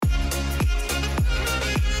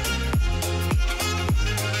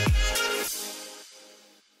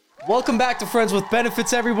Welcome back to Friends with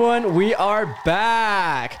Benefits, everyone. We are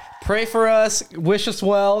back. Pray for us, wish us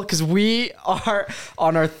well, because we are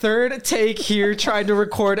on our third take here trying to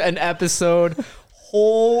record an episode.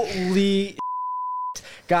 Holy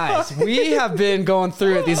guys, we have been going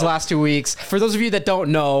through it these last 2 weeks. For those of you that don't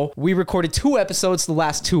know, we recorded 2 episodes the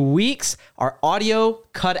last 2 weeks. Our audio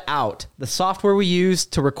cut out. The software we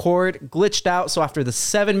used to record glitched out. So after the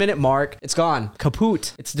 7-minute mark, it's gone.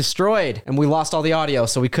 Kaput. It's destroyed. And we lost all the audio.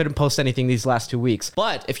 So we couldn't post anything these last 2 weeks.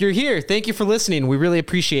 But if you're here, thank you for listening. We really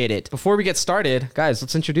appreciate it. Before we get started, guys,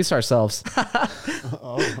 let's introduce ourselves.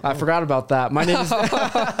 I forgot about that. My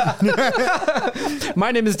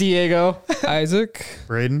name is Diego. Isaac.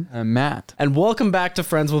 Braden. Matt. And welcome back to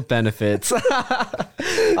Friends with Benefits.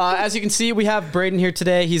 As you can see, we have Braden here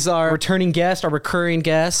today. He's our returning guest, our recurring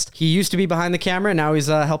guest. He used to be behind the camera, and now he's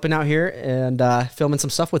helping out here and filming some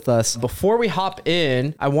stuff with us. Before we hop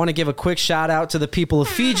in, I want to give a quick shout out to the people of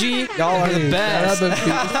Fiji. Y'all are the best.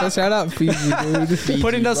 Shout out Fiji, dude. Fiji,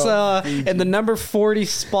 putting us in the number 40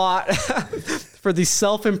 spot for the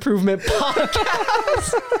self-improvement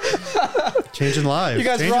podcast. Changing lives. You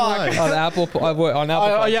guys Changing rock. lives. on Apple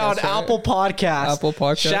Podcasts, Apple Podcasts. Apple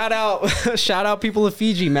Podcasts. Shout out people of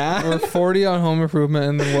Fiji, man. We're 40 on home improvement,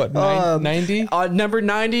 and then what, 90? Number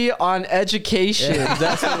 90 on education. Yeah,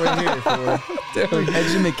 that's what we're here for. Dude,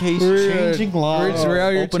 Education. Changing lives. we're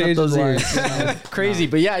out here Open up changing those lives. ears. Crazy,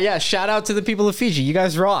 but yeah, shout out to the people of Fiji. You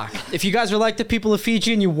guys rock. If you guys are like the people of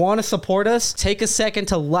Fiji and you want to support us, take a second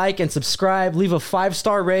to like and subscribe, leave a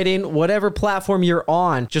 5-star rating, whatever platform you're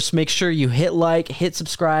on. Just make sure you hit like, hit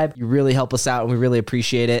subscribe. You really help us out and we really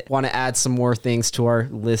appreciate it. Want to add some more things to our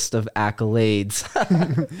list of accolades.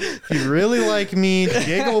 If you really like me,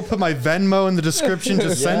 Diego will put my Venmo in the description.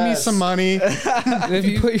 Just send me some money. If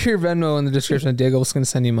you put your Venmo in the description, Diego's going to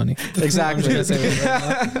send you money. Exactly.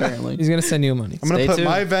 Apparently. He's going to send you money. I'm going Stay to put tuned.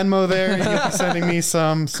 my Venmo there. He'll be sending me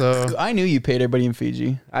some. So I knew you paid everybody in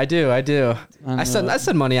Fiji. I do. I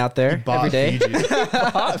send money out there every day.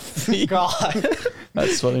 Fiji. God.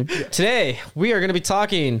 That's funny. Today, we are going to be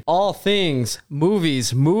talking all things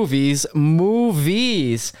movies. Braden,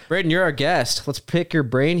 you're our guest. Let's pick your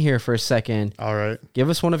brain here for a second. All right. Give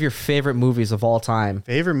us one of your favorite movies of all time.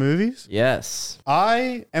 Favorite movies? Yes.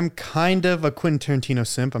 I am kind of a Quentin Tarantino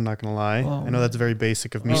simp. I'm not going to lie. I know that's very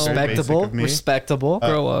basic of me. very basic Respectable. of me. Respectable.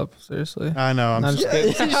 Grow up, seriously. I know. I'm just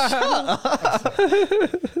kidding.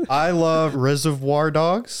 I love Reservoir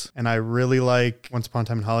Dogs, and I really like Once Upon a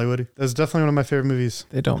Time in Hollywood. That's definitely one of my favorite movies.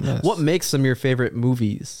 They don't miss. What makes them your favorite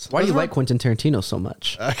movies? Why do you Reservoir- like Quentin Tarantino so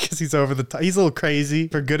much? Because he's over the top. He's a little crazy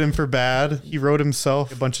for good and for bad. He wrote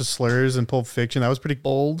himself a bunch of slurs in Pulp Fiction. That was pretty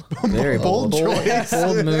bold. Very bold choice.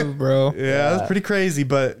 Bold move, bro. Yeah, that's pretty crazy.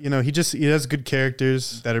 But, you know, he has good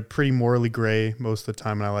characters that are pretty morally gray most of the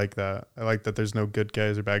time. And I like that. I like that there's no good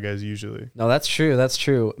guys or bad guys usually. No, that's true. That's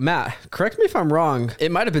true. Matt, correct me if I'm wrong.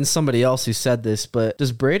 It might have been somebody else who said this, but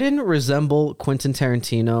does Braden resemble Quentin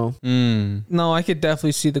Tarantino? No, I could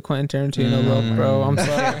definitely see the Quentin Tarantino look, bro. I'm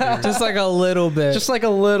sorry. Just like a little bit. Just like a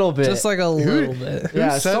little bit. Just like a little bit.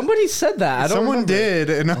 Yeah, somebody said that. I don't Someone remember. did.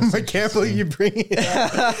 And I can't believe you bring it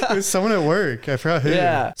up. It was someone at work. I forgot who.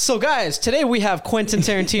 Yeah. So, guys, today we have Quentin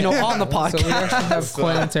Tarantino on the So we podcast. actually have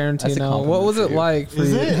Quentin Tarantino. compliment What was for it you. like for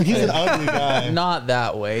Is you? it? He's an ugly guy. Not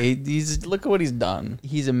that way. Look at what he's done.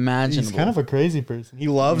 He's imaginable. He's kind of a crazy person. He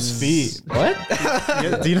loves feet. What?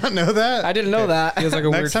 Do you not know that? I didn't know that. He has like a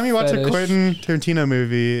weird Next time you watch fetish. a Quentin Tarantino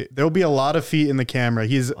movie, there'll be a lot of feet in the camera.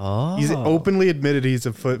 He's openly admitted he's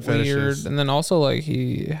a foot Weird. fetishist. And then also like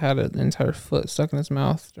he had an entire foot stuck in his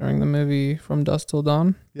mouth during the movie From Dusk Till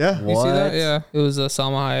Dawn. Yeah. You see that? What? Yeah. It was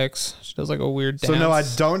Salma Hayek. She does like a weird dance. So no, I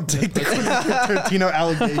don't take the Quentin Tarantino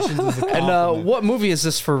allegations as a compliment. And what movie is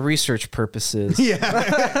this for research purposes?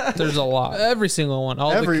 Yeah. There's a lot. Every single one.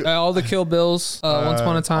 All Every- the Kill Bills. Once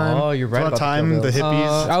Upon a Time. Oh, you're right One about time, the the Kill Bill.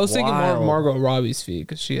 hippies. I was thinking more of wild. Margot Robbie's feet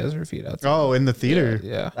because she has her feet out. Oh, in the theater.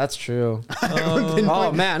 Yeah. That's true.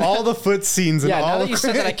 Oh man. all the foot scenes and Yeah, all now the that you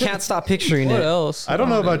said that, I can't stop picturing What it. else? I don't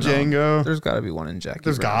know about even Django. There's got to be one in Jackie.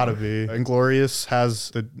 There's Brown. gotta be. Inglorious has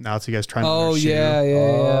the Nazi guys trying to Oh wear a shoe.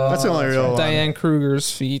 yeah. That's the only real one. Diane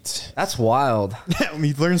Kruger's feet. That's wild.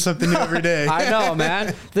 We learn something new every day. I know,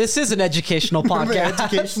 man. This is an educational From an podcast.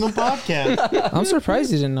 educational podcast. I'm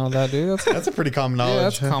surprised you didn't know that, dude. That's That's a pretty common knowledge. yeah,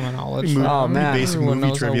 that's common knowledge. Movie- Oh, man. Basic Everyone movie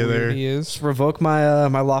knows how trivia weird there. he is. Just revoke my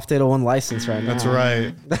my Loft 801 license right now. That's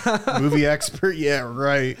right. Movie expert. Yeah,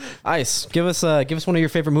 right. Ice, give us one of your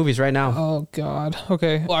favorite movies right now. Oh God.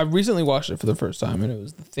 Okay. Well, I recently watched it for the first time, and it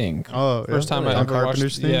was The Thing. Oh, First yeah. time I John ever watched Carpenter's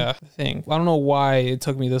interesting. Yeah, thing. I don't know why it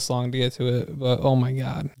took me this long to get to it, but oh my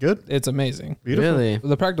god, Good. it's amazing. Beautiful. Really?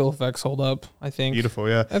 The practical effects hold up. I think. Beautiful.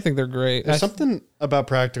 Yeah. I think they're great. There's something about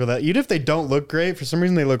practical that even if they don't look great, for some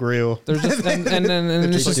reason they look real. They're just and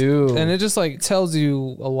it's They just, do. and it just like tells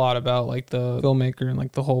you a lot about like the filmmaker and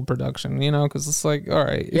like the whole production, you know, because it's like, all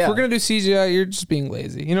right, if Yeah. we're gonna do CGI, you're just being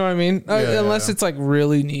lazy, you know what I mean? Unless yeah. it's like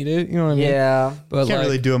really needed, you know what I mean? Yeah. But You can't like,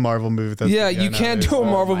 really do a Marvel movie without yeah, CGI you can't nowadays. do a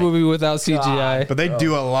Marvel my movie without CGI. But they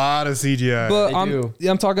do a lot of CGI. But They do.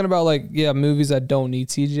 I'm talking about like movies that don't need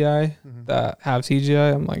CGI that have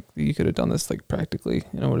CGI. I'm like, you could have done this like practically,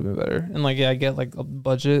 you know, would have been better. And like, I get like a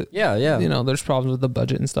budget. Yeah, yeah. You know, there's problems with the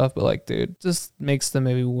budget and stuff, but like, dude, just makes them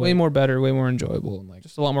maybe way more better, way more enjoyable, and like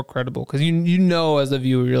just a lot more credible. Because you know, as a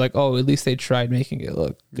viewer, you're like, oh, at least they tried making it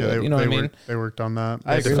look good. You know what I mean? They worked on that.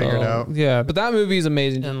 I They agree. figured it out. Yeah, but that movie is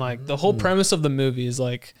amazing, and like the whole premise of the movie is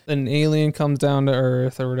like an alien comes down to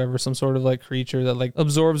Earth or whatever, some sort of like creature that like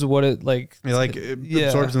absorbs what it like. It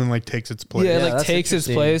absorbs and then like takes its place. Yeah, it Yeah, like that's takes its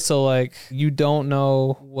interesting. place. So like you don't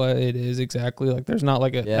know what it is exactly. Like there's not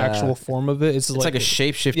like an Yeah. actual form of it. It's like a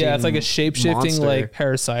shape-shifting Yeah, it's like a shape-shifting monster. like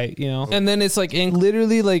parasite, you know. And then it's like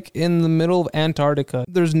literally like in the middle of Antarctica.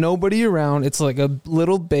 There's nobody around. It's like a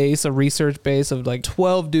little base, a research base of like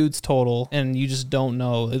 12 dudes total, and you just don't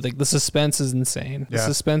know. It's like the suspense is insane. The Yeah.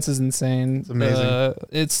 suspense is insane. It's amazing.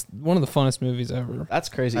 It's one of the funnest movies ever. That's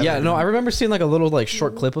crazy. Yeah, no, I remember seeing like a little like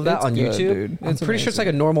short clip of that It's on good, YouTube. dude. I'm It's pretty sure it's like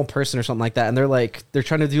amazing. a normal person or something like that, and they're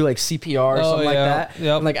trying to do like CPR or Oh, something like yeah. that.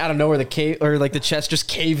 Yep. And like out of nowhere, the cave or like the chest just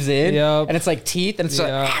caves in, Yep. and it's like teeth, and it's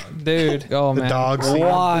Yeah, like dude. Oh The man, dog scene.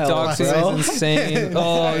 Wild, The dog scene bro. is insane.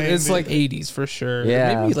 Oh, it's like 80s for sure.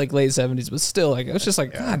 Yeah. Maybe like late 70s, but still, like it's just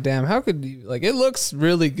like, god damn, how could you like? It looks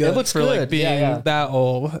really good. It looks for like good. being Yeah, yeah. that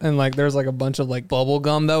old, and like there's like a bunch of like bubble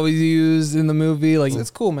gum that was used in the movie. Like it's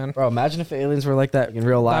cool, man. Bro, imagine if aliens were like that in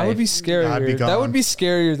real life. That would be scarier. I'd be That would gone. be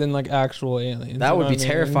scarier than like actual aliens. That you would know be what I mean?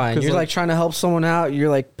 terrifying. 'Cause, You're like trying to help someone out. You're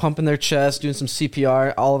like pumping their chest, doing some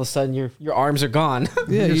CPR. All of a sudden, your arms are gone.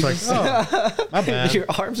 yeah, You're you just like, just- oh, my bad. your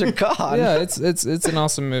arms are gone. yeah, it's an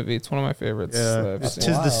awesome movie. It's one of my favorites. that Yeah, I've it's seen.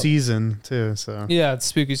 tis the season too. So Yeah, it's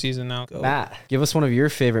spooky season now. Matt, give us one of your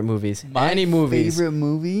favorite movies. Any movies. Favorite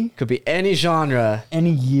movie? Could be any genre,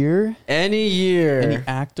 Any year? any year, Any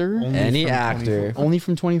actor? any actor. Only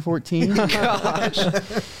from 2014? Gosh. I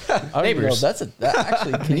don't even know. Neighbors.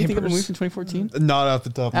 Actually, can you think of a movie from 2014? not off the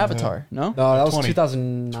top. of my head. Avatar, no? No, that was 20.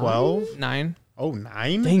 2012. 12? 9. Oh,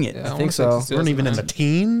 9? Dang it. Yeah, I think wanna say so. it's We weren't even in the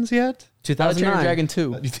 2009. teens yet. How to Train Your 2009. Dragon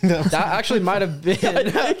 2. Do you think that was That actually might have been.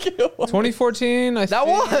 2014. I That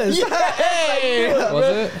think. was. Hey! Was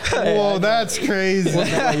it? Whoa, that's crazy.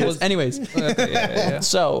 Anyways, Okay, yeah.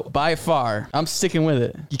 so by far, I'm sticking with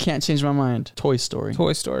it. You can't change my mind. Toy Story.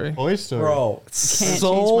 Toy Story. Toy Story. Bro, Can't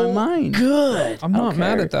so change my mind. good. I'm don't not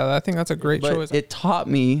mad care. at that. I think that's a great But choice. it taught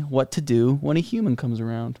me what to do when a human comes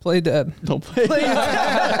around. Play dead. Don't play.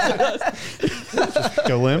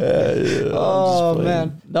 Go limp. Oh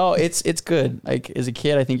man. No, it's good. Like as a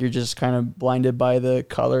kid, I think you're just kind of blinded by the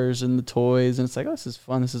colors and the toys, and it's like, oh, this is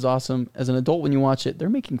fun, this is awesome. As an adult, when you watch it, they're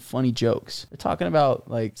making funny jokes. They're talking about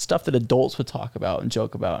like stuff that adults would talk about and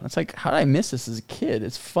joke about. And it's like, how did I miss this as a kid?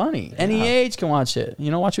 It's funny. Any age can watch it.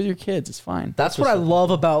 You know, watch it with your kids. It's fine. That's what I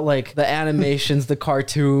love about like the animations, the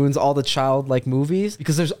cartoons, all the childlike movies,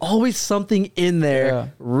 because there's always something in there Yeah.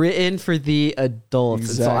 written for the adults. And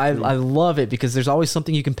so Exactly. I love it because there's always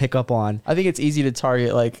something you can pick up on. I think it's easy to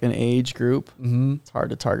target like an age group. Mm-hmm. It's hard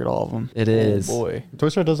to target all of them. It is. Oh boy. Toy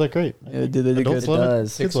Story does that great. Yeah, they did Adults good. love It it.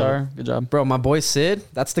 does. Kids love Pixar, good job. Bro, my boy Sid,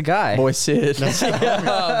 that's the guy. Boy Sid.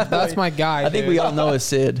 That's my guy. I think we all know a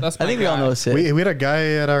Sid. That's I my think we all guy. know a Sid. We had a guy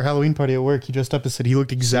at our Halloween party at work. He dressed up as Sid. He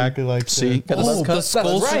looked exactly like See? Sid. Got the buzz Oh, cut. the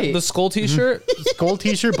skull, right. the skull T-shirt. Skull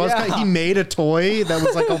t-shirt, buzz cut. He made a toy that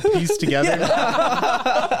was like all pieced together.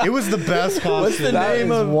 It was the best costume. What's the That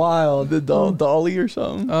name is of wild. the Dolly or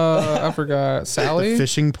something? I forgot. Sally. The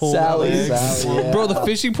fishing pole. Sally. legs. Sally, yeah. Bro, the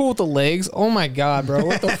fishing pool with the legs. Oh my god, bro.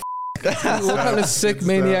 What the? What kind of sick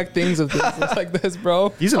maniac things of this like this,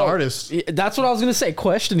 bro? He's an artist. That's what I was gonna say.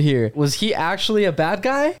 Question here: was he actually a bad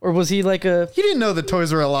guy, or was he like a? He didn't know the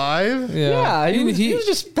toys were alive. Yeah, he was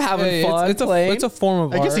just having Hey, fun, It's playing. a form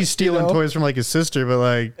of I art. guess he's stealing you know? toys from like his sister, but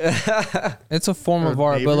like It's a form Or of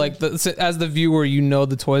art, but neighbors. like as the viewer, you know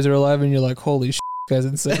the toys are alive, and you're like, holy shit, guy's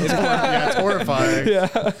insane. Yeah, it's horrifying.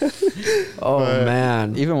 Oh But-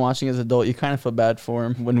 man, Even watching as an adult, you kind of feel bad for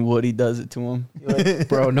him when Woody does it to him. You're like,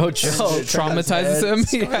 bro, no joke. Traumatizes him.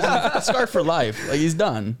 Yeah. scarred for life. Like he's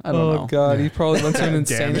done. I don't Oh know. god, he probably went to an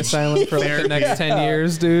insane Damage. asylum for like the next 10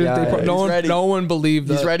 years, dude. Yeah, yeah. No He's one, ready. no one believed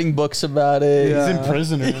that. He's writing books about it. Yeah. He's in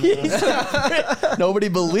prison. Nobody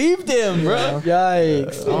believed him, bro.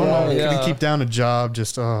 Yikes. I don't know. Yeah. Couldn't keep down a job.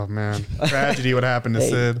 Just oh man, tragedy. What happened to Hey,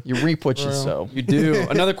 Sid? you reap what you Bro. sow. You do.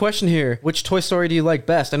 Another question here. Which Toy Story do you like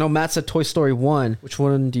best? I know Matt said Toy Story 1. Which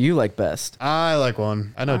one do you like best? I like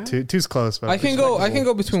one. I know two. Two's close, but I can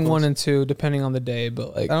go between 1 and 2 depending on the day,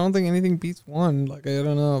 but like I don't think anything beats 1. Like I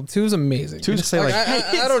don't know. 2 is amazing. Two, say like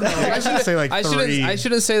I don't know. I should say like I three.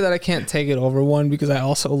 shouldn't say that I can't take it over 1 because I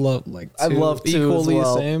also love like 2 I love 2 equally as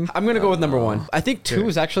well. the same. I'm gonna go with number 1. I think 2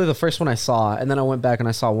 was actually the first one I saw, and then I went back and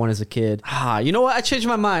I saw 1 as a kid. You know what? I changed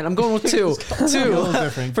my mind. I'm going with 2. 2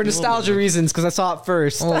 different. for nostalgia reasons because I saw it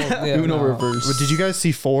first. Oh, yeah, Uno no. reverse. But did you guys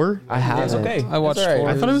see 4? I have It's okay. I watched It's all right. 4.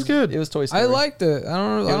 I thought it was good. It was Toy Story. I liked it. I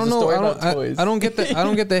don't was a know. story I about don't, toys. I don't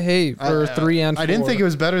get the hate for 3 and 4. I didn't think it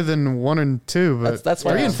was better than 1 and 2, but That's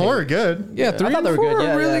why 3 I and 4 are hate good. Yeah, I 3 thought and they were 4 good. are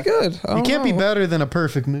Yeah, really yeah. good. I You don't can't be know. better than a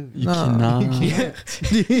perfect movie. You cannot.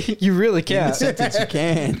 You really can't. Sentence, you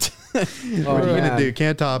can't. Oh, What are you man. gonna do?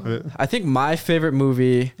 Can't top it. I think my favorite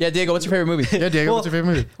movie. Yeah, Diego, what's your favorite movie? Yeah, Diego, what's your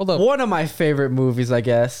favorite movie? Hold up. One of my favorite movies, I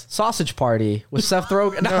guess, Sausage Party with Seth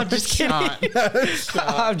Rogen. No, I'm just kidding.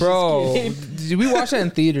 I'm Bro, just kidding. did we watch that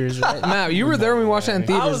in theaters, right? Matt, you were there when we watched that in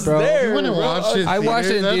theaters, was bro. there. You wouldn't watch it. I watched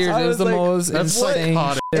it in theaters? theaters. It was the most That's like insane.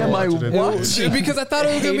 hot. Am I watching it. watching? Because I thought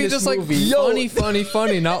it was gonna be Heinous just like movie.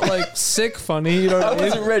 funny, not like sick funny. You know I what I mean?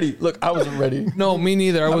 wasn't ready. Look, I wasn't ready. No, me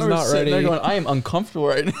neither. I was remember not sitting ready. there going, I am uncomfortable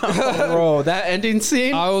right now. Bro, that ending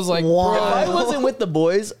scene. I was like, If I bro. wasn't with the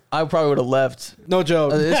boys, I probably would have left. No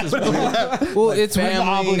joke. This is weird. Well, it's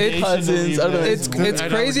family, it's cousins. I don't know. it's I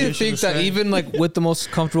know crazy what to you think should that say. even like with the most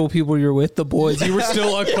comfortable people you're with, the boys, you were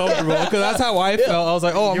still uncomfortable. Because that's how I felt. I was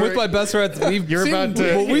like, oh, I'm You're- with my best friends. you're about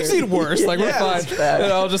to- we've seen worse. Like we're Yeah, fine. it's bad.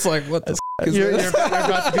 And I was just like, what the f- is You're, this? you're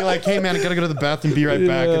about to be like, hey man, I gotta go to the bathroom, be right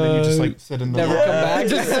back, and then you just like sit in the Never come back.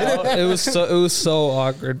 It was so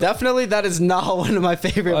awkward. Definitely, that is not one of my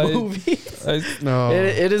favorite I- movies. No,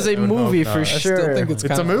 It is a I would movie hope for not. I sure. still think it's It's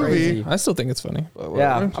kind a of movie. crazy. I still think it's funny. But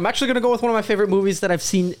Yeah, whatever. I'm actually gonna go with one of my favorite movies that I've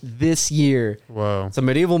seen this year. Whoa. It's a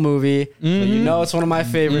medieval movie, but you know it's one of my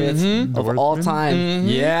favorites of all time.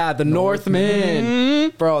 Yeah, The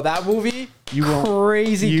Northman. Bro, that movie,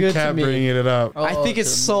 crazy You good to kept me. bringing it up. I think it's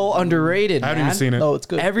so underrated, I haven't man. even seen it. No, it's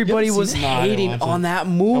good. Everybody You haven't was seen it? No, I didn't hating watch on it. that I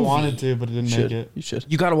movie. wanted to, but it didn't You make should. it. You should.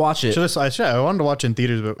 You gotta watch it. I wanted to watch it in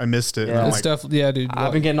theaters, but I missed it. Yeah. And I'm It's like, definitely, yeah, dude.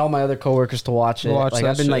 I've been getting all my other coworkers to watch it. Watch Like that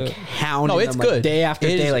I've been like shit. hounding No, it's them like, good. day after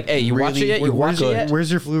It day. is Like, hey, you watch it really- yet? You watch it good. yet?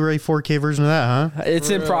 where's your Blu-ray 4K version of that, huh? It's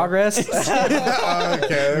in progress.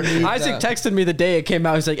 Okay. Isaac texted me the day it came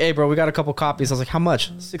out. He's like, "Hey, bro, we got a couple copies." I was like, "How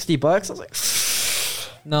much? $60?" I was like,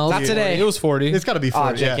 No, Not today. It was 40. It's got to be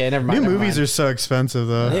 40. JK, never mind, New never movies mind. are so expensive,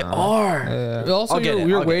 though. "They are." Yeah. Also, I'll get it,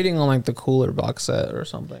 we I'll were get waiting on like the cooler box set or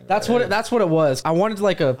something. That's what it was. I wanted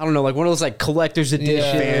like a, I don't know, like one of those like collector's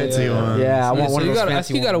edition. Fancy ones. Yeah, I want So one of you those gotta, I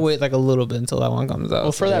fancy think you gotta ones. wait like a little bit until that one comes out.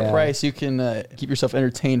 Well, for that Yeah. price, you can keep yourself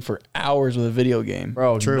entertained for hours with a video game.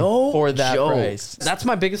 Bro, True. no For that joke. price. That's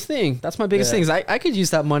my biggest thing. That's my biggest Yeah. thing. Is I could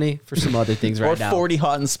use that money for some other things right Or now. 40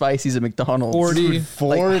 hot and spices at McDonald's. 40.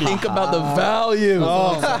 Like, think about the value.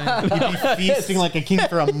 You'd be feasting like a king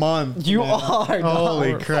for a month. You man. are. dog. Holy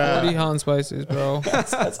 40 crap. hot and spices, bro.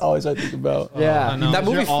 That's always what I think about. Yeah, I know. that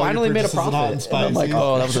movie Your- all your finally made a purchases in hot and profit. And I'm like,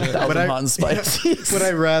 oh, that was 1,000 But I- hot and spices. Would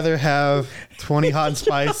I rather have 20 hot and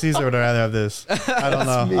spices or would I rather have this? I don't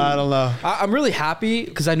know. I don't know. I'm really happy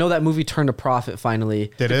because I know that movie turned a profit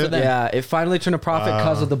finally. Did it? Yeah, it finally turned a profit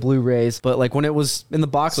because of the Blu-rays. But like when it was in the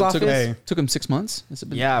box So it office, Hey. took him 6 months? Has it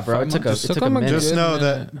been yeah, bro, 5 it took months? a, it took a him a minute. Just Good know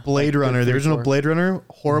minute. that Blade Runner, the three, original four. Blade Runner,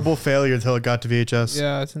 horrible failure until it got to VHS.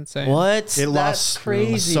 Yeah, it's insane. What? It That's lost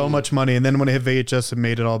crazy. so much money, and then when it hit VHS, it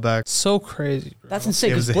made it all back. So crazy, bro. That's insane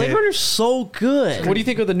It because was a Blade hit. Runner's so good. What do you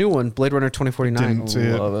think of the new one, Blade Runner 2049? Didn't see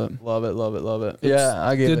it. Love it. Love it. Love it. Love it. Yeah,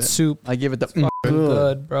 I give Good it. soup. I give it the.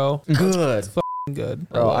 Good, bro. Good, Good.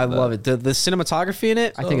 bro. I love it. The cinematography in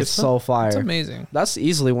it, I So think it's it's so It's fire. amazing. That's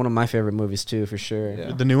easily one of my favorite movies too, for sure.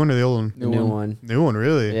 Yeah. The new one or the old one? The new one. New one,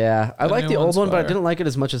 really? Yeah, I The like new the old one's one, but I fire. didn't like it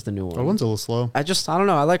as much as the new one. That one's a little slow. I don't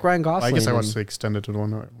know. I like Ryan Gosling. I guess I watched the extended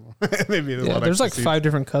one. Maybe Yeah, there's like 5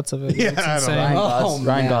 different cuts of it. Yeah, It's I don't insane. know. Oh, Ryan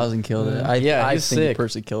man. Gosling killed it. I he's think he sick.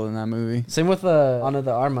 personally killed it in that movie. Same with Ana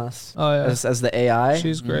de Armas. Oh yeah, As the AI.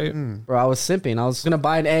 she's great. Bro, I was simping. I was gonna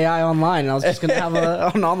buy an AI online, and I was just gonna have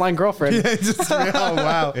an online girlfriend. Yeah, oh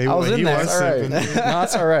wow. I was in there. was All right. sipping. No,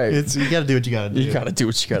 that's all right. You gotta do what you gotta do. You gotta do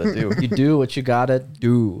what you gotta do. You do what you gotta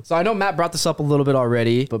do. So I know Matt brought this up a little bit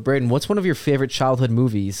already, but Braden, what's one of your favorite childhood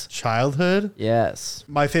movies? Childhood? Yes.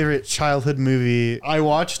 My favorite childhood movie. I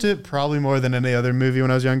watched it probably more than any other movie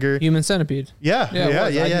when I was younger. Human Centipede. Yeah. it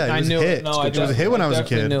was. It I was knew a hit. it. No, It was a hit when I was a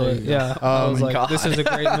definitely kid. Knew it. Yeah, I was my like, God. this is a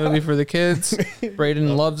great movie for the kids.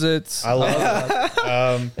 Braden loves it. I love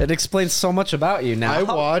it. It explains so much about you now. I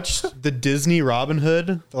watched the Disney Robin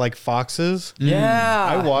Hood, like Foxes. Yeah.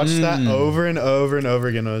 I watched that over and over and over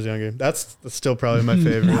again when I was younger. That's still probably my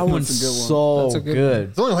favorite. That one's That's a good one. so That's a good good.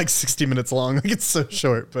 It's only like 60 minutes long. Like it's so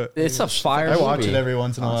short, but It's a fire I watch movie. it every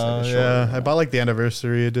once in a Oh, it's like while. a short Yeah, one. I bought like the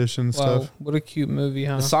anniversary edition Wow, stuff. what a cute movie,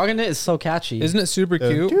 huh? The song in it is so catchy. Isn't it super Yeah.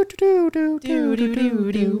 cute?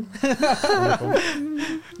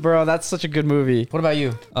 Bro, that's such a good movie. What about you?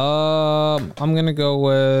 I'm gonna go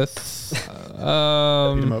with Beat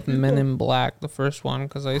 'em up. Men in Black, the first one,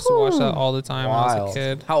 because I used to watch that all the time when I was Wild. a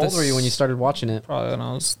kid. How old were you when you started watching it? Probably when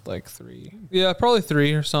I was like 3. Yeah, probably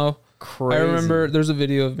 3 or so. Crazy. I remember there's a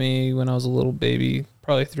video of me when I was a little baby,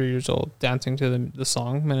 probably 3 years old, dancing to the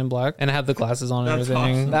song Men in Black, and I had the glasses on and That's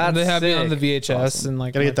everything. awesome. That's They had me on the sick. VHS and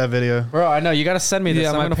like Gotta get that video. Bro, I know. You got to send me this. yeah,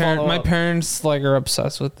 I'm my gonna follow my up. parents like are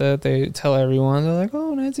obsessed with it. They tell everyone, they're like,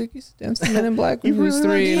 "Oh, Nancy used to dance to Men in Black when You he was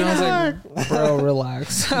really 3," and I was like like, "Bro,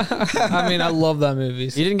 relax." I mean, I love that movie. You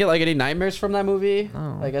didn't get like any nightmares from that movie?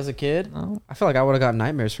 No. Like as a kid? No. I feel like I would have gotten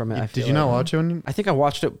nightmares from it. I Did feel you not like. watch it when you... I think I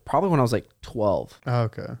watched it probably when I was like 12. Oh,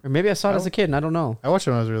 okay. Or maybe I saw it as a kid and I don't know. I watched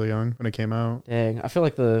it when I was really young when it came out. Dang. I feel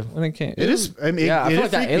like the. When it came, It is. I mean, Yeah, I it feel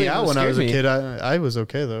like that freaked me alien out was when I was a scared me. kid. I was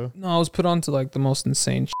okay though. No, I was put on to like the most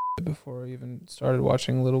insane shit before I even started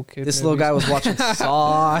watching little kids. This little guy was watching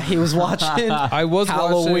Saw. He was watching. I was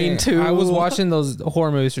Halloween watching, 2. I was watching those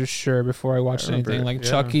horror movies for sure before I watched remember, anything like yeah.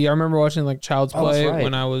 Chucky. I remember watching like Child's Oh, that's Play right.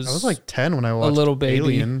 when I was I was like 10 when I watched little baby.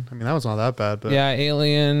 Alien. I mean, that was not that bad, but yeah,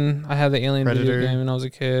 Alien. I had the Alien Predator. video game when I was a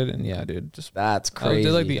kid, and yeah, dude, just That's I crazy.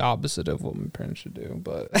 did like the opposite of what my parents should do,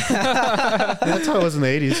 but that's how it was in the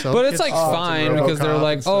 80s. So but it's like kids- fine RoboCop because they're and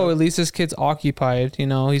like, stuff. oh, at least this kid's occupied. You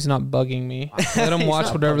know, he's not bugging me. Let him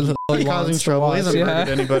watch whatever the hell he He's causing wants to trouble. He watch. hasn't Yeah.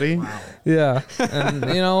 murdered anybody. Yeah, and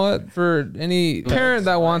you know what? For any parent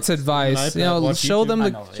that wants advice, you know, watch show YouTube. them I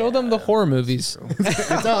the know, show them the horror movies.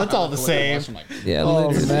 It's all the same. Yeah, Oh,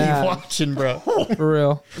 literally, man. Keep watching, bro. for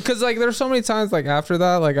real. Because like there's so many times like after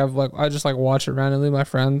that, like I just like watch it randomly with my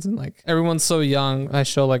friends, and like everyone's so young. I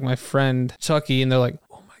show like my friend Chucky, and they're like,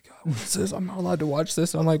 "Oh my god, what is this? I'm not allowed to watch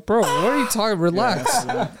this." I'm like, "Bro, what are you talking? Relax."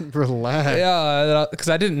 Relax. Yeah, because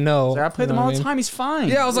I didn't know. I play you them know all what the I mean? time. He's fine.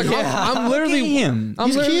 Yeah, I was like, I'm literally. Look at him. I'm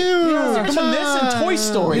He's literally- cute. Yeah. Come on, this and Toy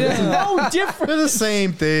Story. Yeah. It's no different. They're the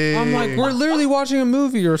same thing. I'm like, we're literally watching a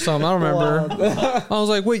movie or something. I don't remember. I was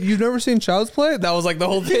like, wait, you've never seen Child's Play? That was like the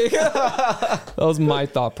whole thing. That was my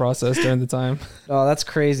thought process during the time. Oh, that's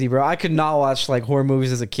crazy, bro. I could not watch like horror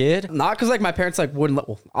movies as a kid. Not because like my parents like wouldn't let,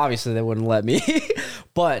 well, obviously they wouldn't let me,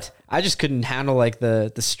 but I just couldn't handle like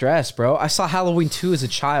the stress, bro. I saw Halloween 2 as a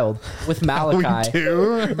child with Malachi.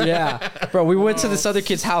 Two. Yeah, bro. We went to this other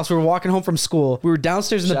kid's house. We were walking home from school. We were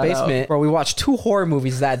downstairs in the Shout out. basement, bro. We watched 2 horror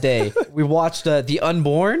movies that day. We watched The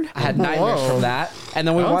Unborn. I had nightmares Whoa. from that. And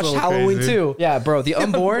then we That was a watched little Halloween crazy. 2. Yeah, bro. The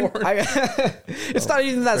Unborn. It's not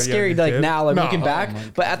even that For a scary younger like kid? now, like No. looking Oh back.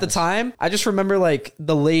 But at the time, I just remember like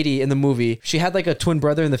the lady in the movie. She had like a twin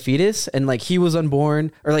brother in the fetus, and like he was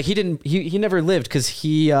unborn, or like he never lived because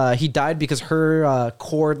he died because her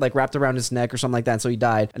cord like wrapped around his neck or something like that, and so he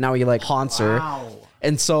died. And now he like haunts her.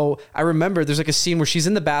 And so I remember there's like a scene where she's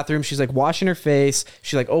in the bathroom, she's like washing her face,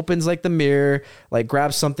 she like opens like the mirror, like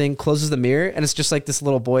grabs something, closes the mirror, and it's just like this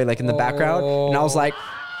little boy like in the background. And I was like,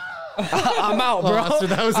 I'm out, bro. So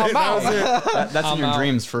that was I'm it. out. That was it. That's in your out.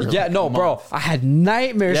 dreams for Yeah, no, bro. I had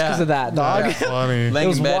nightmares Yeah. because of that, dog. That's funny. laying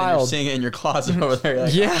was in bed and you're wild. seeing it in your closet over there. You're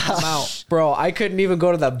like, Yeah, I'm out. bro. I couldn't even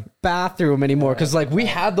go to the bathroom anymore because like we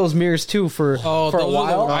had those mirrors too for a those are the-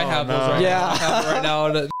 while. I have those no. right Yeah. now. I have it right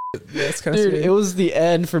now. That's kind of Dude, it was the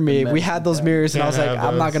end for me. We had those mirrors, and I was Can't like, have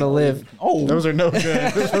I'm not those. gonna live, Those are no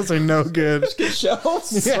good. Those are no good. Yeah, bro.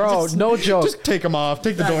 just- No joke. Just take them off.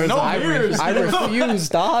 Take the doors off. I refuse,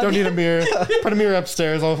 dog. Don't need a mirror. Put a mirror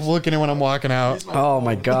upstairs. I'll look in it when I'm walking out. Oh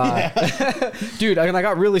my god, dude! I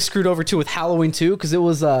got really screwed over too with Halloween 2 because it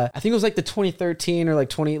was I think it was like the 2013 or like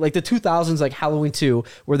the 2000s like Halloween 2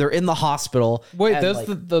 where they're in the hospital. Wait, and, that's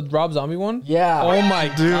like, the Rob Zombie one? yeah. Oh my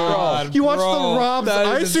Dude, god. you watched bro, the Robs. that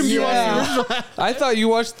I is assumed assumed you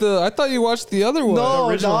watched the original. I thought you watched the other one. No,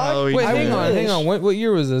 original dog. Halloween. Wait, I hang wish. on. What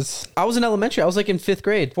year was this? I was in elementary. I was like in 5th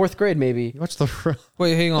grade, 4th grade maybe. You watched the.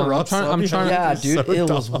 Wait, hang on. Rob I'm trying. Zombie Yeah, It's dude, so it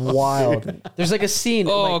was dumb. wild. There's like a scene.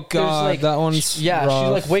 Oh, like, there's, God, like, that one's yeah. She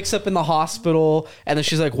rough. like wakes up in the hospital, and then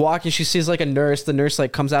she's like walking. She sees like a nurse. The nurse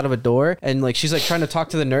like comes out of a door, and like she's like trying to talk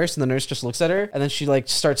to the nurse, and the nurse just looks at her, and then she like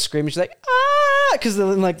starts screaming. She's like, ah, because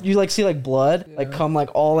then like you like see like blood like come like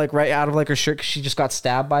all like right out of like her shirt because she just got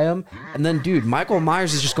stabbed by him, and then dude, Michael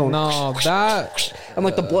Myers is just going. No, that. And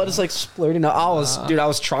like the blood is like splurting out. I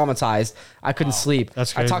was traumatized. I couldn't sleep.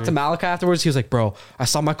 That's I talked to crazy. Malik afterwards. He was like, "Bro, I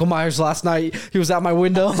saw Michael Myers last night. He was out my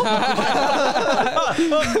window."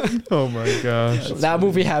 Oh my gosh. That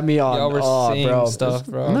movie had me on. Y'all were Oh, seeing bro. stuff,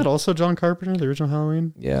 bro. Isn't that also John Carpenter, the original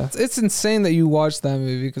Halloween? Yeah, it's insane that you watched that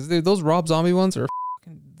movie because those Rob Zombie ones are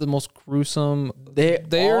the most gruesome. They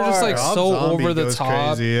are just like Rob so Zombie over the goes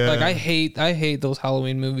top. crazy, yeah. Like I hate those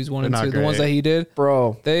Halloween movies 1 and They're 2. not The ones great. that he did,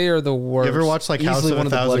 bro. they are the worst. You ever watch like House Easily of one a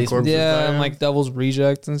of the Thousand bloodiest Corpses? Yeah, by and him? like Devil's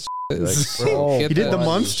Rejects and shit. Like, Bro. get He did that the shit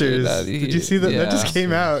Monsters. out of Did you see that? here. That just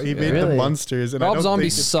came out. He made Really? the Monsters. And I Rob don't Zombie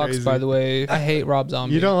think it's sucks, crazy. by the way. I hate Rob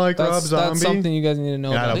Zombie. You don't like Rob That's Zombie? something you guys need to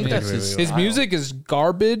know Yeah, I about don't me. think That's really His like. music is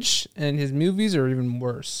garbage, and his movies are even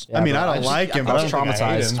worse. I mean, bro. I don't just- like him, I but was I don't think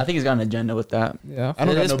I hate traumatized. him. I think he's got an agenda with that. Yeah, I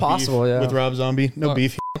don't It got is no possible, beef yeah. with Rob Zombie. No Fuck.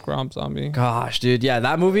 beef. fuck Rob Zombie. Gosh, dude. Yeah,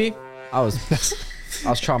 that movie. I was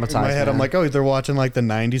traumatized. In my head, I'm man. like, oh, they're watching like the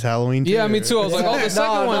 '90s Halloween. Yeah, me too. I was like, oh, Yeah. the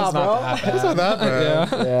second No, one's bro. not that bad. It's not that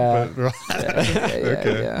bad. Yeah. yeah.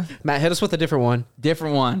 Okay. Yeah. Matt, hit us with a different one,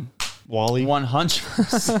 Different one. Wally.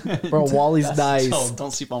 100%. bro. Wally's nice.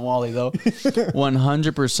 Don't sleep on Wally though.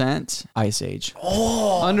 100% Ice Age.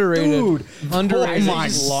 Underrated. dude. Underrated. Oh my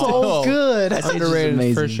so good. Ice Age is Underrated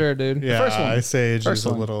for amazing. sure, dude. Yeah, first one. Ice Age First is a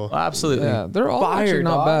one. little. Absolutely. Yeah, they're all Fire, actually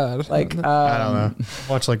not dog. bad. Like I don't know.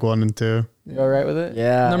 Watch like 1 and 2. You all right with it?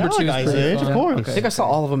 Yeah. Number I two like is Ice pretty Age, fun. of course. I think I saw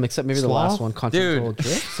all of them except maybe the last Sloth? one, Continental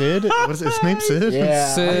Drift. Sid. What is his name? Sid. Yeah.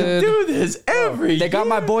 Sid, Do this every They got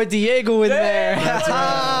my boy Diego in there.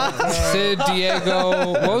 Sid,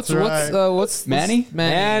 Diego. What's Manny?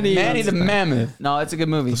 Manny. Manny the Mammoth. No, it's a good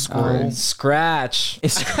movie. Scratch.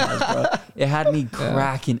 It's bro. It had me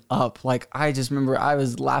cracking up. Like I just remember I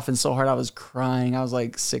was laughing so hard I was crying. I was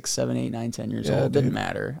like 6, 7, 8, 9, 10 years old. Didn't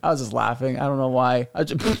matter. I was just laughing. I don't know why.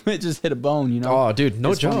 It just hit a bone, you know. Oh, dude,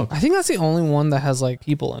 no It's funny. joke. I think that's the only one that has like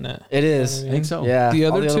people in it. It is. I think so. Yeah. The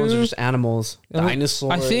All other ones are two? just animals.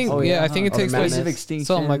 Dinosaurs. I think. Oh, yeah, yeah, I think it huh? takes Or place Age of Extinction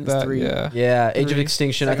something like that. 3. Yeah. Yeah, Age of Three.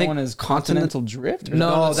 Extinction. Second I think one is Continental. Continental Drift. Or No,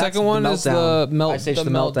 the that's second one is Meltdown. the Ice Age, the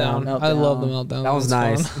Meltdown. I love the meltdown. That was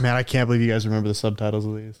That's nice. fun. Man, I can't believe you guys remember the subtitles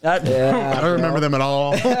of these. That, Yeah. I don't remember them at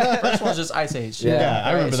all. First one's just Ice Age. Yeah,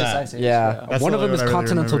 I remember it's just that. Ice Age, Yeah. That's One the of them only is one I really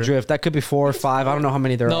Continental remember. Drift. That could be 4 or 5. I don't know how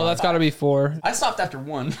many there No, are. that's got to be 4. I stopped after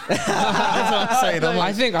 1.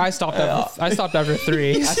 I think I stopped after. I stopped after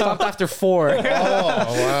 3. I stopped after 4. Oh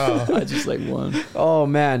wow. I just like 1. Oh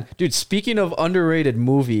man, dude. Speaking of underrated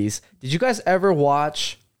movies, did you guys ever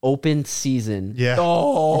watch Open Season? Yeah.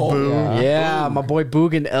 Oh, Boo. Yeah, my boy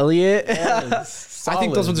Boog and Elliot. I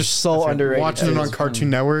think those ones are so underrated. Watching it on It's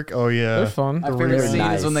Cartoon Network. Oh yeah. They're fun. My favorite really scene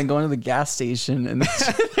nice. is when they go into the gas station and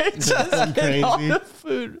they're just Crazy. all the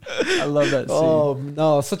food. I love that scene. Oh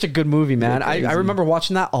no, such a good movie, man. I crazy. remember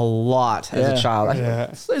watching that a lot as Yeah. a child.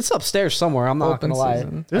 Yeah. It's upstairs somewhere. I'm not Open gonna lie.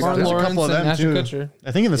 season. There's Martin a Lawrence couple of and them Ashton too. Kutcher.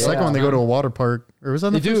 I think in the second one they go to a water park. Or was that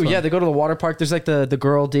in They the first do, one? yeah. They go to the water park. There's like the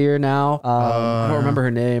girl deer now. I don't remember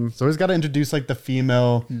her name. So he's got to introduce like the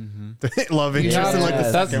female love interest Yeah, in like the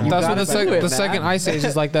yes. That's second what one. gotta the do it, second man. Ice Age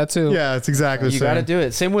is like that too. Yeah, it's exactly the You same. got to do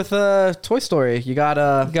it. Same with Toy Story. You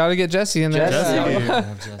gotta. Gotta get Jesse in there. Jesse.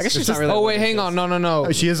 Yeah. I guess she's not really. Oh wait, hang on. No.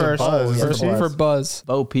 Oh, she is a First, Buzz, isn't first she? for Buzz.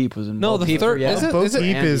 Bo Peep was in No, the Peep, third yeah. is it? Bo Is it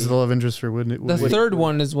Peep is Andy? the love interest for Woody. the third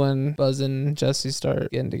one is when Buzz and Jesse start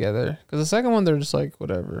getting together. Because the second one they're just like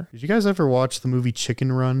whatever. Did you guys ever watch the movie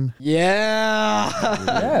Chicken Run? Yeah.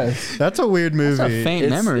 Yes. That's a weird movie. That's a faint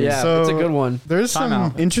It's- memory. Yeah, So- it's a good one. There's Time some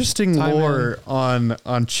out. interesting Time lore on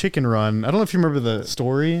Chicken Run. I don't know if you remember the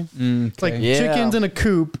story. It's like Yeah. chickens in a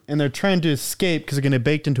coop and they're trying to escape because they're going to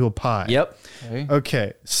baked into a pie. Yep. Okay.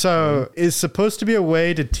 Okay, so it's supposed to be a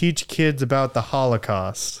way to teach kids about the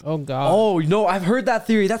Holocaust. Oh god. Oh no, I've heard that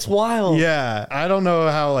theory. That's wild. Yeah, I don't know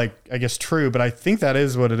how, like, I guess true, but I think that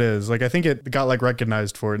is what it is. Like, I think it got like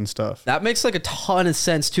recognized for it and stuff. That makes like a ton of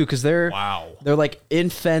sense too, because they're Wow. they're like in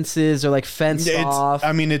fences, they're like fenced off.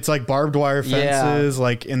 I mean, it's like barbed wire Yeah. fences,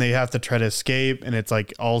 like, and they have to try to escape, and it's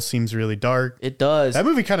like all seems really dark. It does. That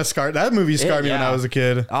movie kind of scarred. That movie scarred me when yeah. I was a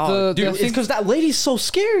kid. Oh, dude, it's because that lady's so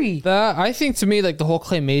scary. That I think to me, like the whole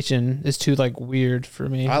claymation is too like weird for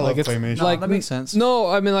me. I love like, claymation. No, that makes sense. No,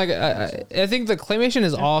 I mean like I think the claymation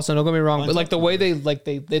is awesome. Don't get me wrong, but like the way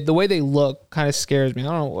the way they look kind of scares me. I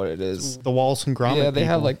don't know what it is. The Wallace and Gromit. Yeah, they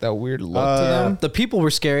have people. like that weird look to them. The people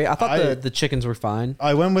were scary. I thought I- the chickens were fine.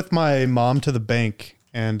 I went with my mom to the bank,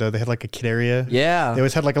 and they had like a kid area. Yeah. They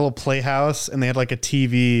always had like a little playhouse, and they had like a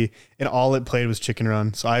TV, and all it played was Chicken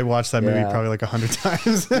Run. So I watched that movie Yeah. probably like 100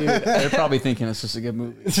 times. Dude, they're probably thinking it's just a good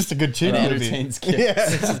movie. It's just a good It chicken movie. entertains kids.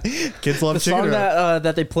 Yeah, kids love The Chicken song Run.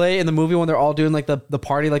 that they play in the movie when they're all doing like the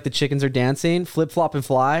party, like the chickens are dancing, Flip Flop and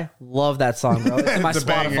Fly. Love that song, bro. It's in my It's a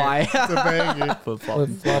banger. Spotify. It's a banger. Flip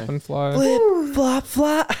flop and fly. Flip Flop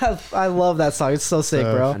Fly. I love that song. It's so sick,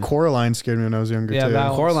 bro. Coraline scared me when I was younger Yeah, too.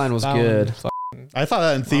 that Coraline was that good. one, fuck, I thought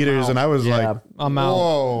that in theaters, and I was Yeah. like, I'm out.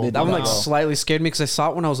 whoa. That one like Wow. slightly scared me because I saw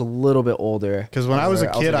it when I was a little bit older. Because when I was a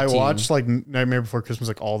kid, I teen. watched like Nightmare Before Christmas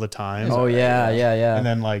like all the time. Oh yeah. And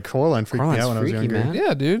then like Coraline freaked me Coraline's out when I was freaky, younger. man.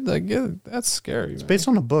 Yeah, dude. Like, yeah, that's scary. It's based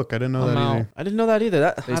on a book. I didn't know I'm that out. either. I didn't know that either.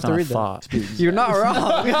 That I have Based to on a read that. thought. You're not wrong.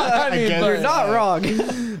 I get You're it. not wrong.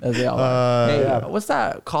 As they all are. Hey, yeah. what's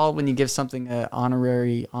that called when you give something an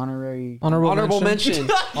honorary? Honorable mention.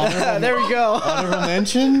 There we go. Honorable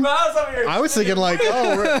mention? I was thinking like,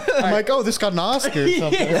 I'm like, this got an Oscar or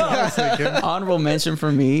something. I was thinking. Honorable mention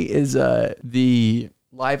for me is the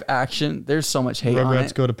live action. There's so much hate on Rugrats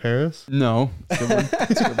it. Go to Paris. No, it's a good one.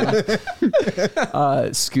 It's a good one.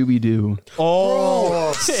 Scooby Doo.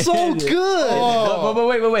 Oh, So good. But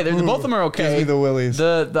wait. Both of them are gives me okay. the willies.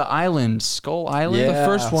 The island, Skull Island. Yeah. The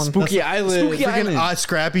first one. Spooky Island. Spooky Freaking Island.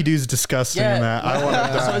 Scrappy Doo's disgusting in that. I want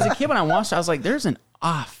to So as a kid, when I watched it, I was like, "There's an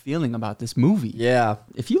feeling about this movie." Yeah.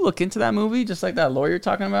 If you look into that movie, just like that lawyer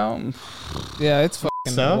talking about, Yeah, it's fucking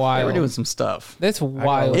Stuff? they wild. were doing some stuff. It's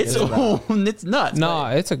wild. It's it's nuts. Nah,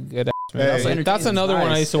 it's a good ass movie. Hey. That's, like- that's It's another one I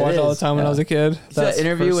nice. used to It watch all the is. time when I was a kid. That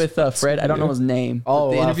interview with Fred. I don't know his name. Oh,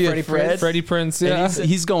 but the interview Freddie with Fred. Freddie Prince. and Yeah.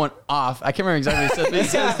 he's going off. I can't remember exactly what he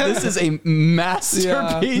said. But he says, "This is a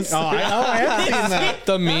masterpiece." Oh, I have seen that.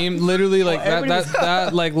 The meme, literally, like that everybody's-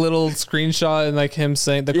 that like little screenshot and like him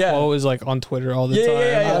saying the Yeah. quote is like on Twitter all the Yeah, time.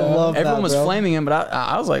 yeah. I love Everyone that, was bro. flaming him, but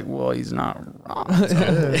I was like, "Well, he's not wrong."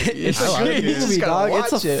 It's a like good it. movie, Just gotta dog.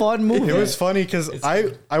 It's watch a it. fun movie. It was funny because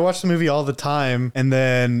I watched the movie all the time, and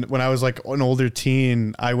then when I was like an older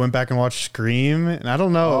teen, I went back and watched Scream, and I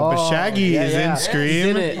don't know, but Oh, Shaggy yeah, is yeah. in Scream. He's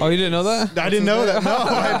in it. Oh, you didn't know that? I didn't know that. No,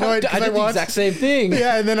 I had no idea. 'cause I did the watched- exact same thing.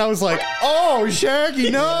 Yeah, and then I was like, "Oh, Shaggy,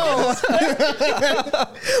 no!"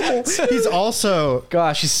 He's also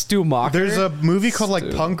Gosh, he's Stu Mocker. there's a movie called like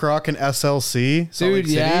Punk Rock and SLC, Salt Dude, Lake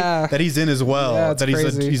City, yeah. that he's in as well. Yeah, it's that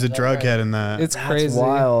crazy. he's a drug head in that. It's That's crazy.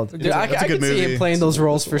 wild. Dude, I That's a can good see movie. him playing those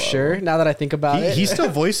roles for sure. Now that I think about it, he still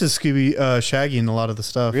voices Shaggy in a lot of the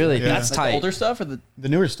stuff. Really? Yeah. That's Like tight. the older stuff or the The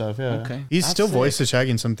newer stuff, yeah. Okay. He That's still sick. voices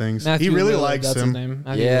Shaggy in some things. Matthew he really Lillard, likes that's him. His name.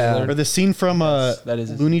 Matthew Yeah. Lillard. Or the scene from that is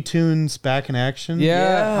his Looney Tunes Back in Action.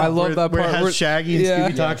 Yeah, I love where, that where part. it has where- Shaggy and yeah.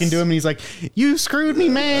 Scooby talking to him, and he's like, "You screwed me,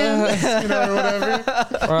 man," you know, or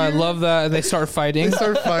whatever. Or I love that and they start fighting. They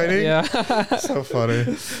start fighting. Yeah. So funny.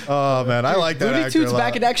 Oh man, I like that Looney actor Tunes a lot.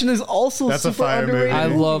 Back in Action is also That's a super fire movie. underrated. I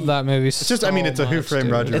love that movie. It's just, I mean, it's a Who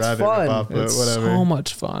Framed Roger It's Rabbit fun. ripoff, but It's whatever. so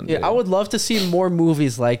much fun. Yeah, dude. I would love to see more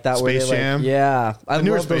movies like that. where Space they, like, Jam? Yeah, I The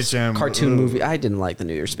newer love those Space Jam. cartoon Ugh. movie. I didn't like the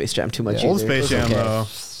newer Space Jam too much. Old either. Space It was Jam okay. though,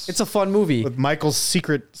 It's a fun movie. with Michael's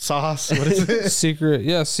secret sauce. What is it?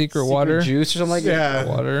 Secret water. Juice or something like that.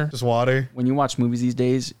 Yeah, Water. just water. when you watch movies these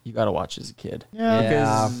days, you gotta watch as a kid. Yeah. Yeah.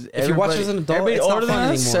 Because If you watch everybody- as an adult, everybody it's not older than fun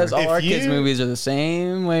us anymore. says all If our kids' you- movies are the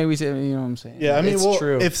same way we say. You know what I'm saying? Yeah, I mean, It's well,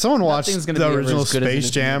 true. if someone watched Nothing's gonna the be ever original as good as it Space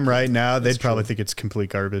is Jam now. right now, they'd probably think it's complete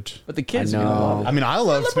garbage. But the kids I are gonna know. love it. I mean, I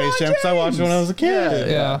love Space Jam because I watched it when I was a kid.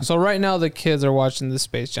 Yeah. So right now the kids are watching the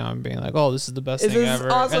Space Jam and being like, "Oh, this is the best This thing is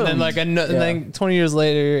ever." awesome. And then like and then 20 years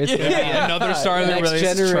later, it's gonna be another star that Next really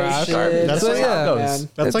is trash. generation. That's So like- yeah, goes. man.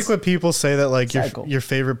 That's like what people say that like Cycle. your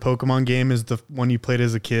favorite Pokemon game is the one you played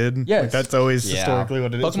as a kid. Yes. Like, that's always Yeah. historically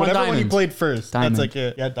what it is. Pokemon Whatever one you Diamond. played first. Diamond. That's like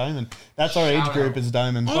it. Yeah, Diamond. That's our age group is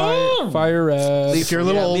Diamond. Fire Red. If you're a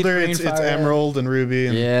little Yeah, Leaf older, Green, it's Fire Red. Emerald and Ruby.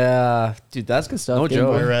 And Yeah, dude, that's good stuff. No Game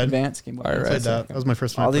joke. Boy Fire Red. Advance, Game Boy Fire I Advance. played that. That was my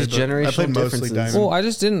first one. All I these played, but I generational played mostly differences. Diamond. Well, I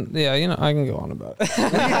just didn't. Yeah, you know, I can go on about it.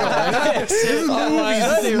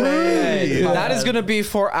 Hey, that is gonna be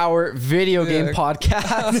for our video game Yeah.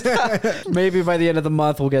 podcast. Maybe by the end of the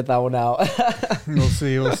month we'll get that one out. We'll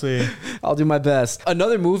see. We'll see. I'll do my best.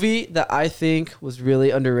 Another movie that I think was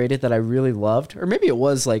really underrated that I really loved, or maybe it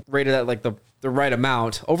was like rated at like the the right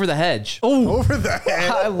amount. Over the Hedge. Over the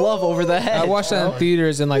head. I love Over the Hedge. I watched that in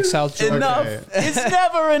theaters in like South Georgia. Enough. It's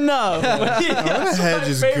never enough. That's Hedge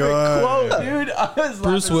is favorite good. quote, dude. I was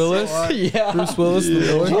Bruce laughing Willis. so hard. Yeah. Bruce Willis, the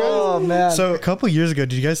villain. Oh man. So a couple years ago,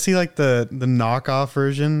 did you guys see like the knockoff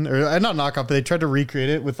version, or not knockoff, but they tried to recreate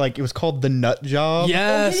it with like it was called The Nut Job.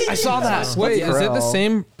 yes, I saw that. Wait, is it the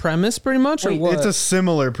same premise pretty much, or what? It's a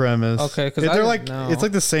similar premise. Okay, 'cause they're I like didn't know. it's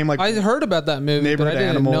like the same like. I heard about that movie, but I Neighborhood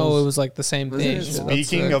didn't know Animals. it was like the same thing. So that's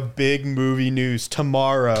Speaking sick. of big movie news,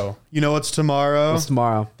 tomorrow. You know what's tomorrow? What's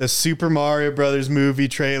tomorrow? The Super Mario Brothers movie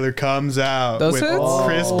trailer comes out Does with it?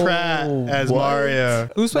 Chris Pratt as what? Mario.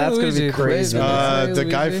 Who's That's gonna be Luigi? crazy. The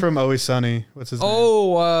guy from Always Sunny. What's his name?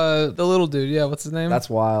 Oh, the little dude. Yeah, what's his name? That's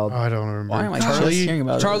wild. Oh, I don't remember. Why am I just hearing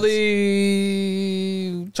about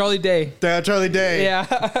Charlie Day. Yeah, Charlie Day. Yeah.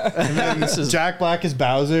 And then Jack Black is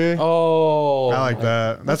Bowser. Oh, I like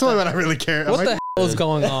that. That's the only one I really care. What the hell is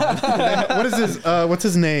going on? What is his? What's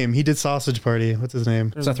his name? He did Sausage Party. What's his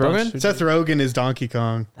name? Seth Rogen? Seth Rogen is Donkey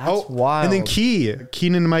Kong. That's wild. And then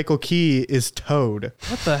Keenan Michael Key is Toad.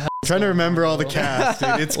 What the hell? I'm trying to remember all the cast,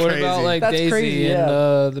 dude. It's What crazy. about like That's Daisy crazy, and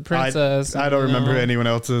yeah. the princess? I don't you remember know? anyone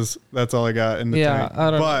else's. That's all I got in the Yeah, tank.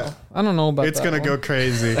 I don't But know. I don't know about it's that gonna one. go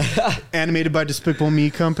crazy. Animated by Despicable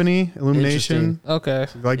Me Company, Illumination. Okay.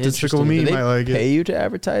 Like Despicable interesting. Me, Do you they might like pay it. you to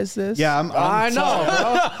advertise this? Yeah, I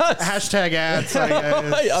know, bro. Hashtag ads. I guess.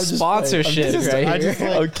 I'm just Sponsorship, playing. right I just here.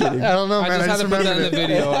 like, I'm kidding. I don't know, I man. just had to put that in the remembered it.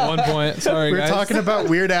 video at one point. Sorry, We were guys. talking about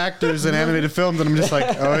weird actors in animated films, and I'm just like,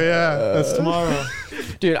 oh yeah, that's tomorrow.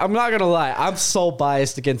 Dude, I'm not gonna lie. I'm so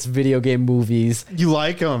biased against video game movies. You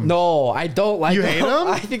like them? No, I don't like You them. hate 'em?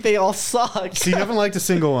 I think they all suck. So you haven't liked a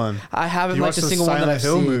single one. I haven't You liked a watched the single one that Silent I've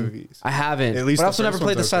Hill seen. movies. I haven't. At least but I the also never first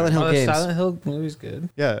played the one's Silent Oh, Hill the games. Silent Hill movie's good.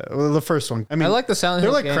 Yeah, well, the first one. I mean, I like the Silent they're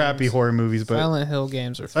Hill like games. crappy horror movies, but Silent Hill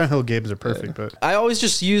games are Silent Hill games are perfect. But I always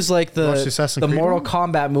just use like watched the the Assassin's Creed Mortal one?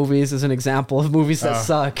 Kombat movies as an example of movies that Oh.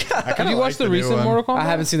 suck. Have you watched the recent Mortal Kombat? I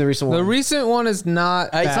haven't seen the recent one. The recent one is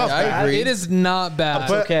not bad. It's not bad. I agree. It is not bad.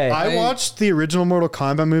 But okay. I watched the original Mortal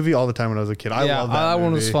Kombat movie all the time when I was a kid. I yeah, love that.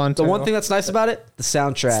 one was movie. fun too. The one thing that's nice about it, the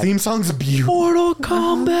soundtrack. Theme song's beautiful. Mortal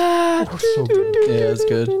Kombat. So good. Yeah, it's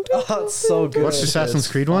good. Oh, it's so good. Watched the Assassin's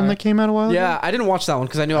Creed one that came out a while ago? Yeah, I didn't watch that one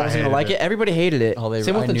because I knew I wasn't gonna hated like it. Everybody hated it. Oh,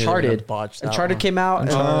 Same with I knew they were Uncharted. gonna botch that Uncharted one. came out,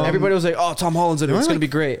 and everybody was like, "Oh, Tom Holland's in it. The It's only, gonna be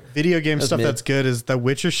great." Video game That's stuff mid. that's good is the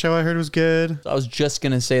Witcher show I heard was good. I was just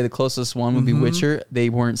gonna say the closest one would be Witcher. They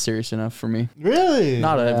weren't serious enough for me. Really?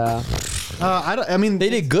 Not a. Yeah, I mean, They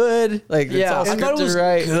did good. Like it's yeah. all I thought it was scripted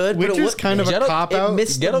right. good, but Witcher's kind of a Get up- cop it out.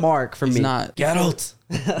 missed Get the up- mark for He's me. not. Get out.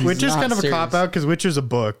 Witcher's not kind of a serious. cop out because Witcher's a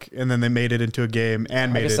book, and then they made it into a game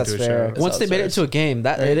and I made guess it that's into a fair. show. Once they made it That's into a game,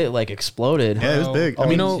 that it like exploded. Yeah, it was big. I Oh,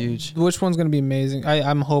 mean, you know huge. which one's gonna be amazing?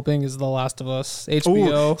 I'm hoping is The Last of Us.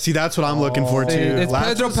 HBO. ooh, see, that's what I'm looking for too. It's Last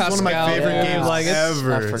Pedro of Us is one of my Pascal, favorite yeah. games Like, it's-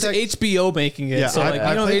 ever. It's HBO making it. Yeah, so like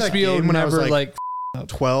I played that HBO game when I was, never like, like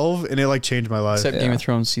 12, and it like changed my life. Except Yeah. Game of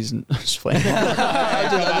Thrones season. Just playing. but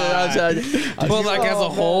like as a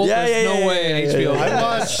whole, Yeah, there's yeah, no yeah, way yeah, an yeah, HBO. yeah. I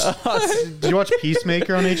watched. Did you watch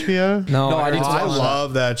Peacemaker on HBO? No, No, I I, need to I watch that.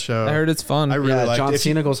 love that show. I heard it's fun. I really Yeah, liked John it. If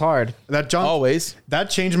you- Cena goes hard. That John Always. that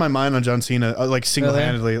changed my mind on John Cena, like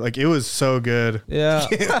single-handedly. Like it was so good. yeah,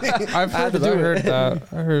 I've heard, to do I it. heard that.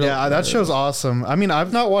 I heard. Yeah, that show's awesome. I mean,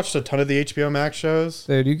 I've not watched a ton of the HBO Max shows,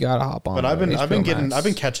 Dude, you gotta hop on. but I've been HBO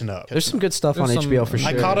Max. catching up. There's some good stuff There's on some- HBO for sure.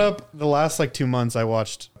 I caught up the last like 2 months. I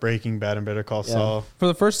watched Breaking Bad and Better Call Saul. for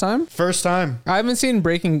the first time. First time. I haven't seen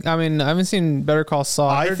I haven't seen Better Call Saul.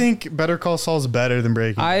 I think Better Call Saul's better than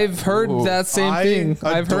Breaking Bad. I've heard that same thing.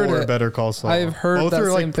 I've heard adore it. Better Call Saul. I've heard both that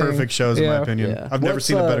are like same thing. perfect shows in my Yeah. opinion. Yeah. I've never What's,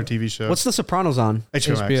 seen a better TV show. What's The Sopranos on?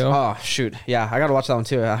 HBO Max? HBO. Oh shoot, yeah, I gotta watch that one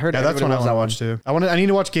too. I heard Yeah, that's everybody one I loves want to that watch too. I need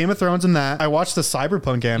to watch Game of Thrones and that. I watched the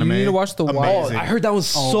Cyberpunk anime. need to watch The Wire. Oh, Amazing. I heard that was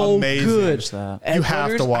so amazing. good. Watch that. You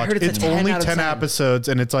have to watch. It's only 10 episodes,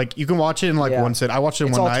 and it's like you can watch it in like Yeah. one sit. I watched it in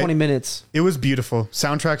It's one all night. 20 minutes. It was beautiful.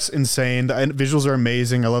 Soundtrack's insane. The visuals are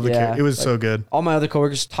amazing. I love the Yeah, character. It was like- so good. All my other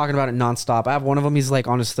coworkers talking about it nonstop. I have one of them. He's like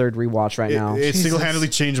on his third rewatch right now. It single-handedly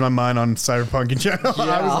changed my mind on Cyberpunk in general.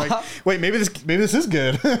 I was like, wait, maybe this is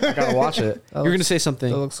good. I gotta watch it. You're gonna say That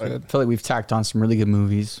something. looks good. I feel like we've tacked on some really good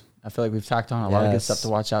movies. I feel like we've tacked on a lot of good Yes. stuff to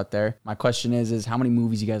watch out there. My question is how many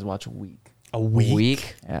movies you guys watch a week? A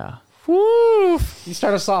Week. Yeah. Woo! You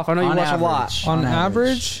start us off. I know you On watch average. a lot. On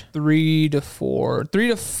average, 3 to 4, 3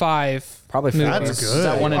 to 5 Probably Movies. That's Is good.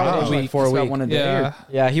 that one a Wow. day? Like 4 a Is that week. one a day? Yeah. or-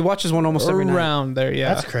 Yeah, he watches one almost every night. Around there,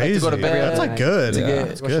 yeah. That's crazy. go to bed. That's like good. Yeah.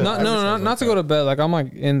 That's good. Not to go to bed. Like I'm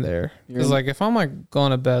like in there You're because in- like if I'm like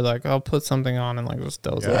going to bed, like I'll put something on and like just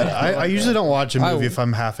doze Yeah, off. I usually don't watch a I- movie if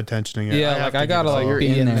I'm half attentioning it. Yeah, have like to I give gotta it like all. be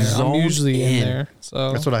You're in in there. there. I'm Zoned usually in in. there.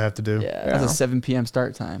 So That's what I have to do. Yeah. That's a 7 p.m.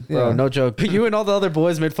 start time. Bro, Yeah. no joke. You and all the other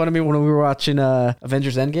boys made fun of me when we were watching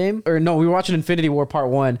Avengers Endgame. Or no, we were watching Infinity War Part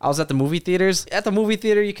 1. I was at the movie theaters. At the movie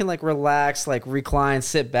theater, you can like relax, like recline,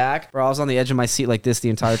 sit back. Bro, I was on the edge of my seat like this the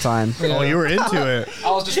entire time. Oh, you were into it.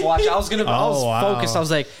 I was just watching. I was Oh, wow. focused. I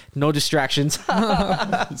was like, no distractions. Do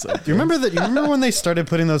you remember that? You remember when they started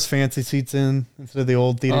putting those fancy seats in instead of the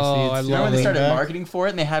old theater Oh, seats? I You love Remember when they lean started back? marketing for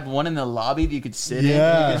it and they had one in the lobby that you could sit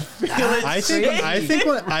Yeah. in? And you could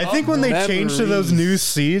feel it I think when they changed to those new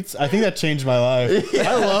seats, I think that changed my life.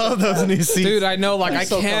 I love those new seats. dude, I know. Like I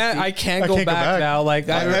so can't go back now. Like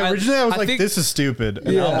Originally, I was like, think- "This is stupid."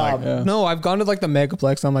 And now I'm like, No, I've gone to like the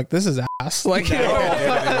Megaplex. I'm like, this is ass. Like,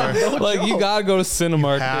 like you gotta go to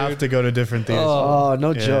Cinemark, have dude. to go to different theaters. Oh,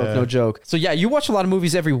 no Yeah. joke, no joke. So yeah, you watch a lot of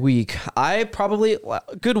movies every week. I probably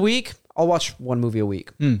good week. I'll watch one movie a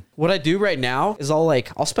week. What I do right now is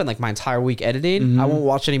I'll spend like my entire week editing. I won't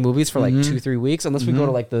watch any movies for like 2-3 weeks unless we go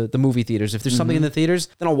to like the movie theaters. If there's something in the theaters,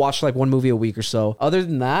 then I'll watch like one movie a week or so. Other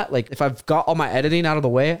than that, like if I've got all my editing out of the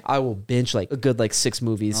way, I will binge like a good like 6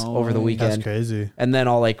 movies over the That's weekend. crazy. And then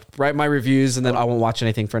I'll like write my reviews and then I won't watch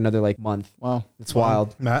anything for another like month. Wow. It's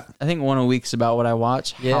wild. Matt, I think one a week's about what I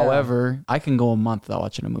watch. Yeah. However, I can go a month without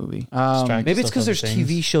watching a movie. Distract Maybe it's because there's Stuff other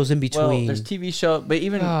TV shows in between. Well, there's TV show, but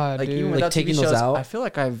even God, like dude. even Like without taking TV those shows, out? I feel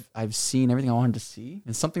like I've seen everything I wanted to see,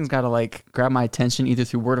 and something's got to like grab my attention either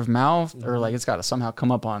through word of mouth or like it's got to somehow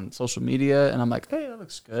come up on social media, and I'm like, hey, that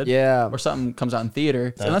looks good. Yeah. Or something comes out in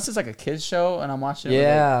theater, unless it's like a kids show and I'm watching. It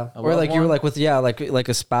Yeah. with, like, a Or loved like you were one. like with like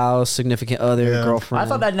a spouse, significant other, Yeah. girlfriend. I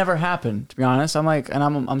thought that never happened. To be honest, I'm like, and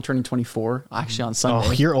I'm turning 24 actually on Sunday.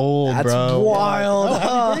 Oh, you're old, That's bro. wild.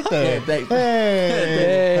 Oh, happy birthday. Thank-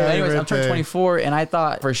 Hey. But Happy anyways, I'm turning birthday. 24, and I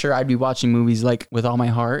thought for sure I'd be watching movies like with all my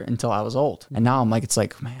heart until I was old. And now I'm like, it's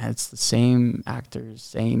like, man, it's the same actors,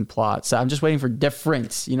 same plot. So I'm just waiting for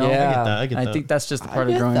difference, you know? Yeah. I get that, I get And I that. think that's just a I part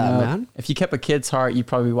of get growing that, up. man. If you kept a kid's heart, you'd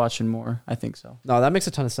probably be watching more. I think so. No, that makes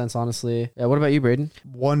a ton of sense, honestly. Yeah. What about you, Braden?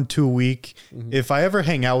 1-2 a week. Mm-hmm. If I ever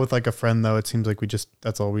hang out with like a friend, though, it seems like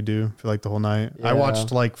that's all we do for like the whole night. I Yeah.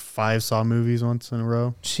 watched like 5 Saw movies once in a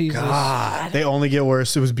row. Jesus. They only get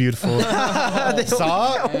worse. It was beautiful.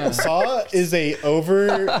 Saw is a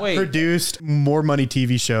overproduced, more money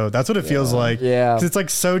TV show. That's what it feels like. Yeah. 'Cause it's like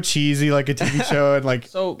so cheesy, like a TV show, and like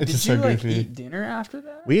So it's did just you so like goofy. eat dinner after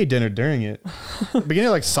that? We ate dinner during it. Beginning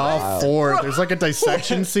of like Saw 4, there's like a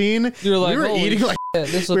dissection scene. You're like, we were holy eating like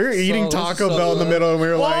This we were looks eating so- Taco so Bell in the good. middle, and we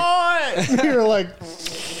were like, we were like,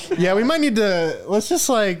 yeah, we might need to. Let's just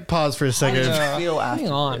like pause for a second. Yeah. Feel after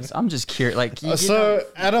Hang on. this? I'm just curious. Like, you So know,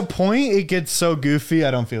 at a point, it gets so goofy,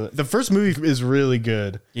 I don't feel it. The first movie is really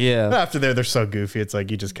good. But Yeah. after there, they're so goofy. It's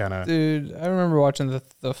like you just kind of. Dude, I remember watching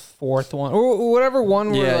the fourth one or whatever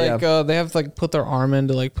one where Yeah, like they have to like put their arm in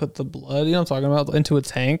to like put the blood, you know what I'm talking about, into a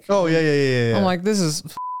tank. Oh yeah. I'm like, this is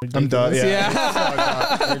I'm done. ridiculous.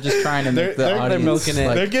 Yeah. they're just trying to make the they're audience milking it.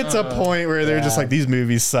 like, There gets a point where they're just like, these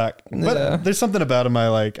movies suck. But Yeah. there's something about them I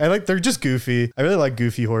like. They're just goofy. I really like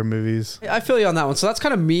goofy horror movies. I feel you on that one. So that's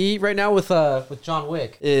kind of me right now with John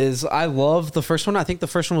Wick. Is I love the first one. I think the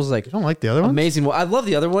first one was like You don't like the other one? amazing. Well, I love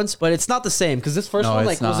the other ones, but it's not the same because this first No, one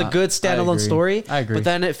it's like was a not. good I standalone agree. story. I agree. But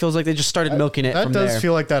then it feels like they just started milking it That from does there.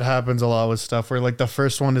 feel like that happens a lot with stuff where like the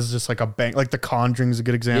first one is just like a bang, like The Conjuring's a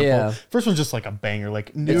good example. Yeah. First one's just like a banger,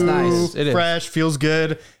 like new, nice. It is. fresh, feels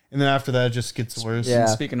good, and then after that it just gets worse. Yeah.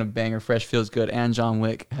 Speaking of banger, fresh feels good, and John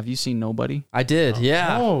Wick. Have you seen Nobody? I did.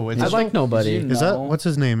 Yeah. Oh, it's I just- like Nobody. Did you Is that No. what's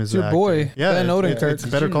his name? Is Your the boy, actor? Yeah, Ben Odenkirk. It's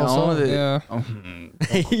Did Better you Call know Saul. that- Yeah. Oh,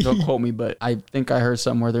 don't quote me, but I think I heard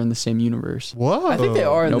somewhere they're in the same universe. Whoa, I think they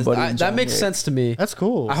are. In this, Nobody that and John makes Wick. sense to me. That's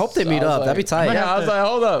cool. I hope they So meet I was up. That'd be like- tight. Yeah, I was like,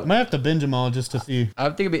 hold up. I might have to binge them all just to see. I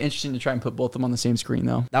think it'd be interesting to try and put both of them on the same screen,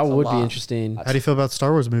 though. That It's a would be lot. interesting. How do you feel about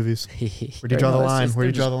Star Wars movies? Where do you draw the No, it's line? just- Where do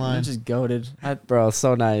you they're draw the just- line? They're just goaded. Bro,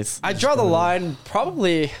 so nice. I draw the line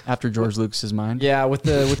probably After George Lucas's mind. yeah with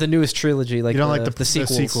the newest trilogy, like You don't like the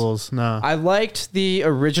sequels. No. I liked the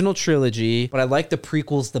original trilogy, but I like the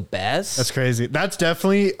prequels the best. That's crazy. That's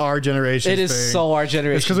definitely our generation. It is so our It's because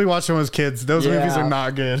generation. we watched them as kids. Those Yeah. movies are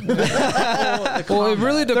not good. Well, it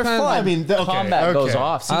really They're depends. fun. I mean, okay, Combat goes okay.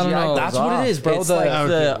 off. I don't CGI know. goes That's what it off. is, bro. It's The- like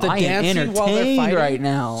okay. the I am dancing while they're entertained fighting, right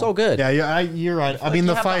now. so good. Yeah, you're right. I mean, you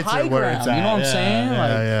the have the fights high are where it's ground, at. you know what I'm saying? Yeah, Like-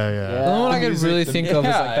 yeah. Yeah. The only one I can Music- really the- think of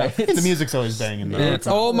is like that. The music's always banging though.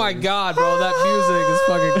 Oh my god, bro, that music is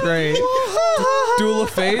fucking great. Duel of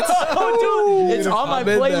Fates. Oh, dude, it's on my I'm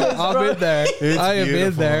in there. playlist, I'm bro. in there. It's I am in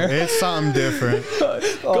beautiful. there. It's something different.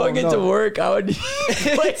 Going into work, I would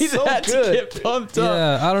play so that good. to get pumped up.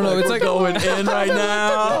 Yeah, I don't know. It's like going in right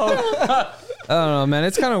now. I don't know, man.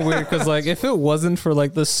 It's kind of weird because like if it wasn't for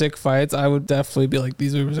like the sick fights, I would definitely be like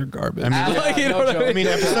these movies are garbage. I mean, like, you know what I mean? I mean,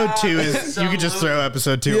 episode 2 is you could just throw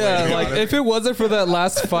episode 2 away. Yeah, to be like honest. if it wasn't for that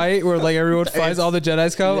last fight where like everyone fights, all the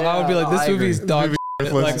Jedi's come, I would be like, this I movie's agree. dog.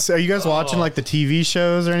 Like, So are you guys watching like the TV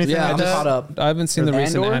shows or anything Yeah, like I'm that? caught up. I haven't seen the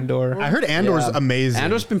recent Andor. I heard Andor's Yeah. amazing.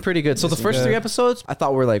 Andor's been pretty good. So the first good. 3 episodes I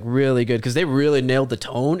thought were like really good because they really nailed the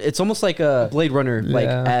tone. It's almost like a Blade Runner like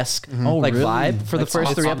esque like really? vibe for the That's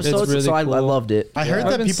first 3 awesome. It's episodes. really So I cool. loved it. I heard I've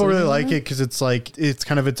that been people really seeing like that. it because it's like it's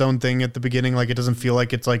kind of its own thing at the beginning. Like it doesn't feel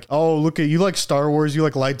like it's like, oh, look at you like Star Wars, you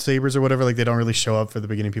like lightsabers or whatever. Like they don't really show up for the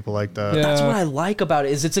beginning. People like that. Yeah. That's what I like about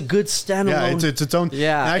it. Is it's a good standalone. Yeah, it's its own.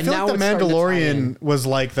 Yeah, and I and feel now like the it's starting to tie in. Mandalorian was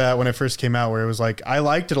like that when it first came out, where it was like I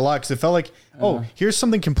liked it a lot because it felt like, oh, here's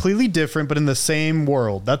something completely different, but in the same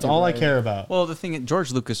world. That's all I care about. Well, the thing is,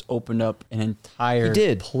 George Lucas opened up an entire He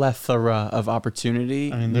did. plethora of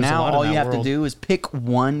opportunity. I mean, there's a now lot in all that you have world. to do is pick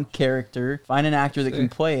one character, find an actor that can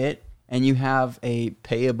play it, and you have a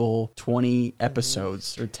payable 20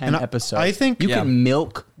 episodes or 10 And episodes. I think- you Yeah. can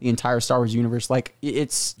milk the entire Star Wars universe. Like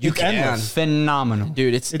it's You can. phenomenal.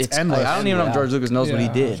 Dude, it's endless. Like, I don't even know if Yeah. George Lucas knows what he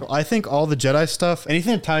Yeah. did. I think all the Jedi stuff,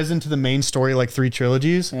 anything that ties into the main story, like 3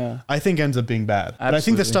 trilogies, Yeah. I think ends up being bad. But I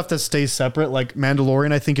think the Absolutely. stuff that stays separate, like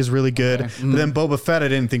Mandalorian, I think is really good. But then Boba Fett, I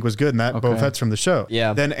didn't think was good, and that Boba Fett's from the show.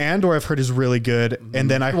 Yeah. Then Andor, I've heard is really good, and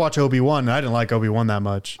then I watch Obi-Wan, and I didn't like Obi-Wan that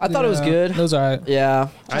much. I thought it was Yeah. good. It was alright. Yeah,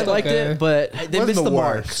 I liked okay. it, but they Wasn't missed the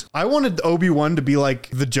mark. worst. I wanted Obi-Wan to be like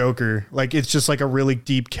the Joker. Like it's just like a really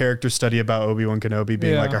deep character study about Obi-Wan Kenobi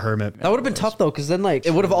being Yeah. like a hermit. That would have been tough though, because then like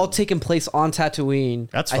it would have all taken place on Tatooine.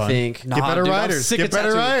 That's I fun. think. Get better dude, I'm riders. sick Get of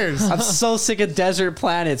better Tatooine. riders. I'm so sick of desert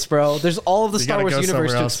planets, bro. There's all of the You Star gotta Wars go universe somewhere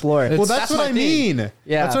to else. explore. Well, that's what my I thing. mean.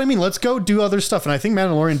 Yeah. That's what I mean. Let's go do other stuff. And I think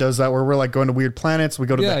Mandalorian does that where we're like going to weird planets. We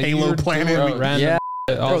go to Yeah, the Halo you're planet. doing We- random Yeah.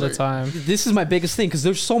 shit all the time. This is my biggest thing because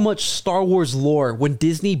there's so much Star Wars lore. When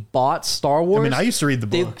Disney bought Star Wars, I mean, I used to read the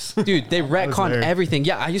they, books. dude, they retconned there. everything.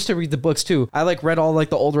 Yeah, I used to read the books too. I like read all like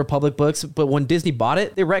the old Republic books, but when Disney bought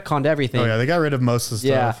it, they retconned everything. Oh yeah, they got rid of most of the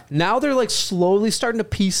Yeah. stuff. Now they're like slowly starting to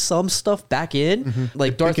piece some stuff back in.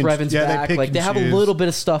 Like Darth pick and- Revan's yeah, they back. pick Like and they have choose. a little bit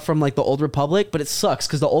of stuff from like the old Republic, but it sucks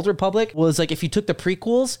because the old Republic was like if you took the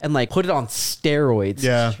prequels and like put it on steroids.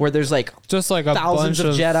 Yeah. Where there's like Just like a Thousands bunch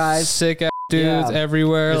of Jedis. sick ass dudes Yeah.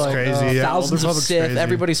 everywhere. It's like, crazy. Yeah, thousands Old of Republic's Sith. crazy.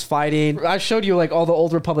 Everybody's fighting. I showed you like all the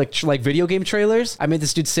old Republic like video game trailers. I made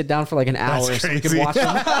this dude sit down for like an hour That's so we could crazy. watch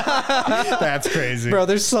them. That's crazy. Bro,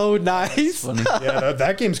 they're so nice. Yeah,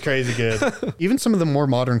 that game's crazy good. Even some of the more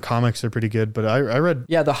modern comics are pretty good. But I read.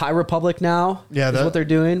 Yeah, the High Republic now Yeah, is that- what they're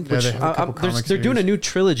doing. yeah, Which they have a couple comic they're doing a series. new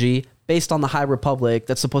trilogy based on the High Republic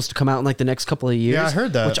that's supposed to come out in like the next couple of years. Yeah, I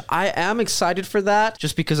heard that. Which I am excited for that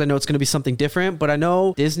just because I know it's going to be something different. But I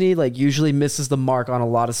know Disney like usually misses the mark on a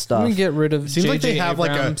lot of Let stuff. me get rid of. Seems like they J.J. have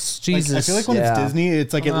like a. Abrams. like, Jesus. I feel like when Yeah. it's Disney,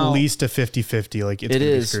 it's like at Wow. least a 50-50. Like it's It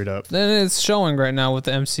gonna be is. screwed up. Then it's showing right now with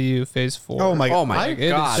the MCU Phase 4. Oh my Oh my I-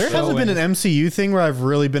 God. There hasn't been an MCU thing where I've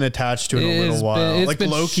really been attached to it in a It's little been- while. it's Like been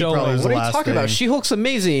Loki showing. probably was What the are you last talking about? thing. She-Hulk's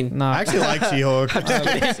amazing. Nah. I actually like She-Hulk. I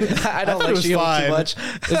don't thought it like was She-Hulk too fine. much.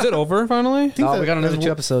 Is it over finally? No, we that- got another that-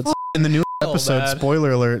 2 episodes. In the new So episode, bad.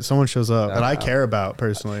 spoiler alert, someone shows up that I care about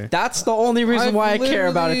personally. That's the only reason why I care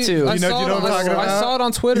about it too. I You know saw what I'm it- talking I about? saw it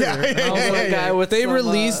on Twitter. Yeah, yeah, And I was yeah, like, yeah, yeah. with they some,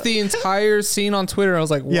 released the entire scene on Twitter. I was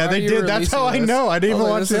like, Yeah, why they are you did. That's how I releasing know. this? I didn't even was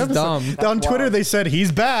watch like, the this is episode. dumb. On Twitter, they said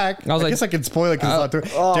he's back. I, was like, guess I could spoil it because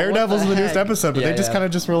what Daredevil's in the the newest heck? episode, but Yeah, they just yeah. kind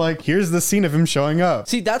of just were like, here's the scene of him showing up.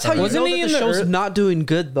 See, that's how you Wasn't know he that in the the show's ear- not doing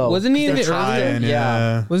good though. Wasn't he in They're the earlier? Trying,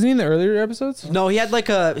 Yeah. Wasn't he in the earlier episodes? No, he had like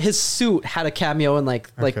his suit had a cameo in like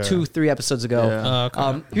Okay. 2-3 episodes ago. Yeah.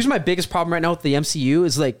 Okay. Here's my biggest problem right now with the MCU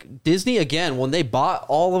is like Disney again when they bought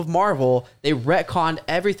all of Marvel, they retconned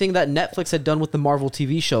everything that Netflix had done with the Marvel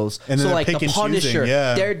TV shows. And then so they're like the pick and Punisher, choosing,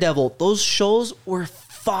 yeah. Daredevil, those shows were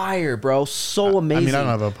fire, bro. So amazing. I mean, I don't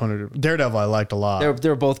have a opponent. Daredevil, I liked a lot.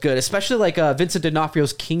 They're both good, especially like Vincent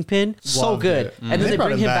D'Onofrio's Kingpin. So Loved good. it. And then They they brought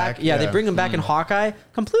bring him him back. back, Yeah, they yeah. bring him back in Hawkeye.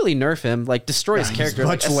 Completely nerf him, like destroy his he's character,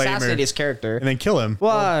 like much lamer. assassinate his character. and then kill him.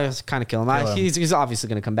 Well, kind of kill him. Kill him. He's obviously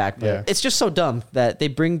going to come back, but Yeah. it's just so dumb that they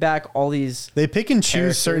bring back all these. They pick and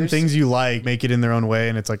choose certain characters. things you like, make it in their own way,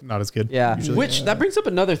 and it's like not as good. Yeah, usually. which that brings up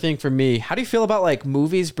another thing for me. How do you feel about like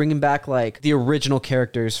movies bringing back like the original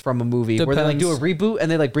characters from a movie where they like do a Depends. reboot and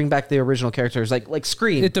they like bring back the original characters, like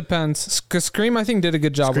Scream. It depends. Because Scream, I think, did a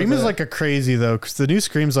good job. Scream with is it. like a crazy though, because the new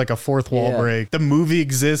Scream's like a fourth wall Yeah. break. The movie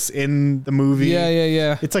exists in the movie.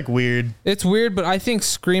 Yeah. It's like weird. It's weird, but I think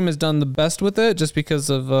Scream has done the best with it, just because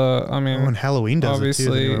of I mean, Oh, and Halloween does obviously, it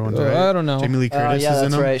too. The newer ones, right? I don't know. Jamie Lee Curtis yeah, is in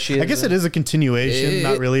that's them. right. She I is guess in it is a continuation,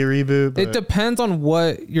 not really a reboot. But It depends on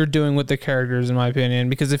what you're doing with the characters, in my opinion.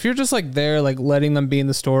 Because if you're just like there, like letting them be in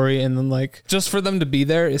the story, and then like just for them to be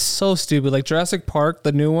there is so stupid. Like Jurassic Park,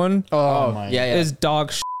 the new one, oh my, yeah. is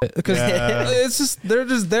dog shit. Because Yeah. it's just they're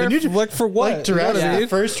just there like for what? Like Jurassic, You know what I mean?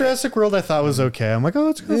 first Jurassic World, I thought was okay. I'm like, oh,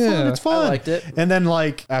 it's fun. Yeah. It's fun. I liked it. And then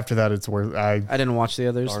like after that, it's worth. I didn't watch the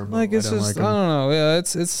others. Like it's I don't just like I 'em. don't know. Yeah,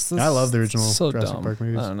 it's I love the original so Jurassic dumb. Park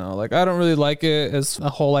movies. I don't know. Like I don't really like it as a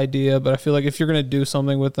whole idea, but I feel like if you're gonna do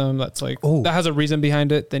something with them that's like Oh. that has a reason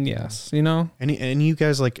behind it, then yes, you know. Any of you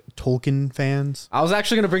guys like Tolkien fans? I was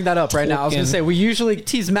actually gonna bring that up right now. I was gonna Tolkien. say we usually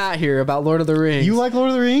tease Matt here about Lord of the Rings. You like Lord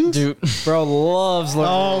of the Rings? dude, bro, loves Lord.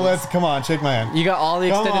 Oh, of the let's come on, shake my hand. Rings. You got all the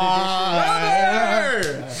Come extended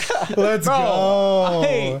edition. on. Let's go.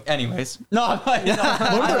 Hey, anyways,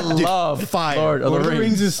 I love Fire. Lord of the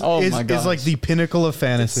Rings. is Oh my is gosh. like the pinnacle of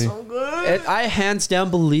fantasy. I hands down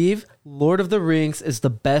believe Lord of the Rings is the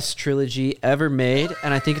best trilogy ever made,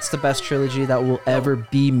 and I think it's the best trilogy that will ever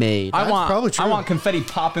be made. I want probably true. I want confetti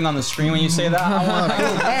popping on the screen when you say that. I want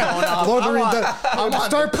going off. Lord of the Rings. I want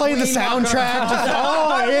Start the playing the Queen soundtrack. walking Just,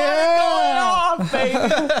 oh yeah. off,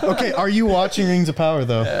 baby. Okay, are you watching Rings of Power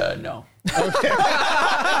though? No.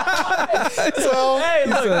 So Hey,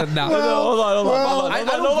 look. No. Hold on. I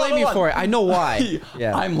don't blame you for it. I know why.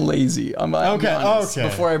 Yeah. I'm lazy. I'm Okay, honest, okay.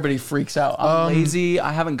 Before everybody freaks out, I'm lazy.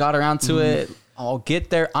 I haven't got around to it. I'll get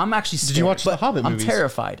there. I'm actually scared. Did you watch the but Hobbit I'm movies?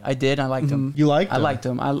 terrified. I did. I liked them. You liked I them? liked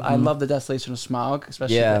them. I love the Desolation of Smaug,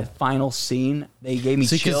 especially Yeah. that final scene. They gave me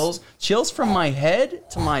See, 'cause- chills from my head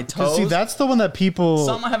to my toes. See, that's the one that people.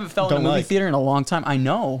 Something I haven't felt in a don't movie like. theater in a long time. I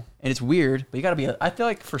know, and it's weird, but you gotta be. I feel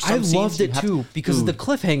like for some I scenes, loved you it have too to- because of the Dude.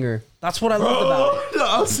 cliffhanger. That's what I loved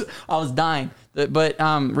about it. I was dying. But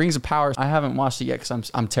Rings of Power, I haven't watched it yet because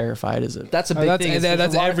I'm terrified. Is it? That's a big That's- thing. is that's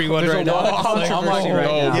there's a lot of- everyone there's a right lot now. of That's controversy like,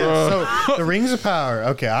 right now. Yeah, so the Rings of Power.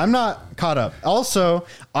 Okay, I'm not caught up. Also,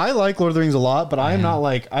 I like Lord of the Rings a lot, but I am not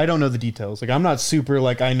like I don't know the details. Like I'm not super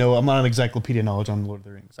like I know. I'm not an encyclopedia knowledge on Lord of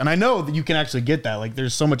the Rings, and I know that you can actually get that. Like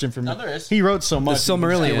there's so much information. No, there is. He wrote so much. you can just get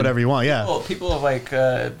Silmarillion. whatever you want. Yeah. Well, people have like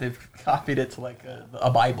they've copied it to like a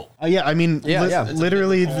Bible. Yeah, I mean, Yeah, yeah. It's a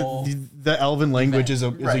literally, biblical the Elven language is a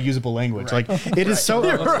Right. usable language. Right. Like it is so.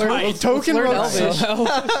 Right. Tolkien Learn wrote Elvish.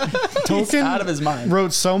 Tolkien out of his mind.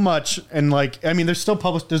 wrote so much, and like I mean, there's still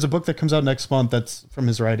published. There's a book that comes out next month that's from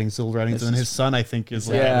his writings, still writings, and his son I think is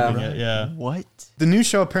like Yeah. editing it. Yeah. What? The new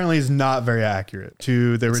show apparently is not very accurate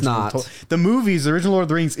to the original. not. The movies, the original Lord of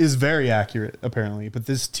the Rings, is very accurate apparently, but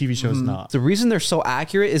this TV show is not. The reason they're so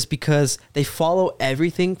accurate is because they follow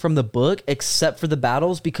everything from the book except for the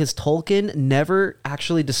battles because Tolkien never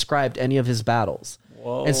actually described any of his battles.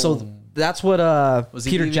 Whoa. And so that's what Was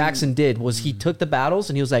he Peter even- Jackson did was he took the battles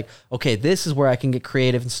and he was like, okay, this is where I can get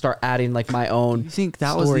creative and start adding like my own. You think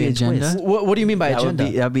that was story the and twist. agenda? What do you mean by That would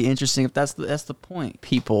agenda? that'd be interesting if that's the point.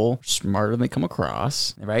 People are smarter than they come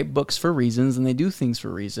across. They write books for reasons and they do things for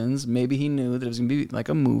reasons. Maybe he knew that it was gonna be like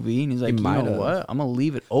a movie, and he's like, you might know have. what? I'm gonna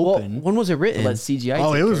leave it Well, open. when was it written? Let CGI.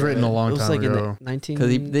 Oh, take it was care of written a It long was time like in ago. the 19.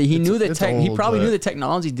 Because he knew that it's he old, probably but- knew that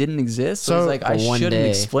technology didn't exist. So So, he's like, I but one shouldn't day.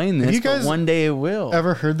 explain Have this, you guys but one day it will.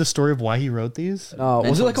 Ever heard the story of why he wrote these? was it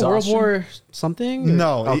mental like a World exhaustion? War something?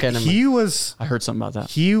 No. Okay. never mind. He was. I heard something about that.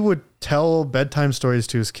 He would tell bedtime stories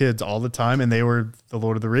to his kids all the time, and they were the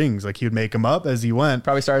Lord of the Rings. Like he would make them up as he went.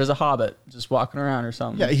 Probably started as a hobbit, just walking around or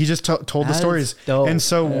something. Yeah, he just told the That is stories, dope. and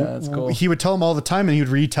so Yeah, that's cool. he would tell them all the time, and he would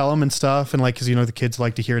retell them and stuff, and like because the kids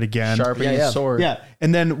like to hear it again. Sharpening Yeah. his sword. Yeah,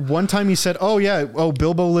 and then one time he said,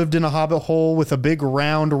 Bilbo lived in a hobbit hole with a big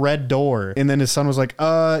round red door, and then his son was like,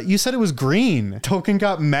 you said it was green. Tolkien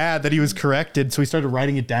got mad that he was corrected, so he started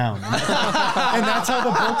writing it down, and that's how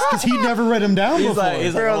the books because he'd never read them down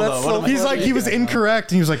before. He's like, he was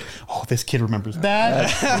incorrect, and he was like, oh, this kid remembers that.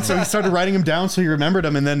 And so he started writing them down so he remembered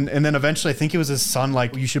them, and then eventually I think it was his son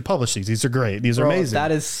like, you should publish these. These are great. These are Bro, amazing.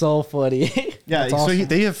 that is so funny. Yeah, That's so awesome.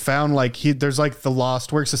 they have found like there's like the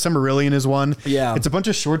lost works. The Silmarillion is one. Yeah. It's a bunch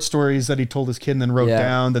of short stories that he told his kid and then wrote Yeah.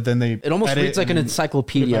 down that then they It almost edit reads like an and put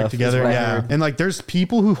encyclopedia. back is together. what I Yeah, heard. and like there's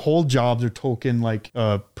people who hold jobs or Tolkien like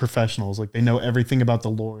professionals. Like they know everything about the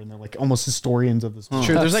lore and they're like almost historians of this.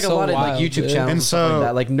 Sure, there's like That's a lot so of like wild, YouTube dude. channels And and stuff so- like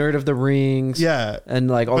that, like of the Rings. Yeah. And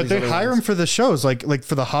like all But these they other hire ones. them for the shows, like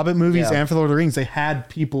for the Hobbit movies Yeah. and for Lord of the Rings. They had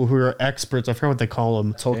people who are experts. I forgot what they call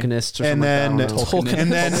them. Tolkienists or And something then, like that.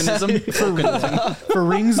 and then for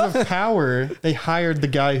Rings of Power, they hired the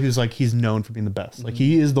guy who's like, he's known for being the best. Like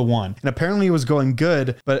he is the one. And apparently it was going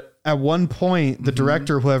good, but at one point, the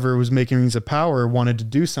director, whoever was making Rings of Power, wanted to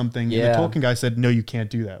do something. Yeah. And the Tolkien guy said, no, you can't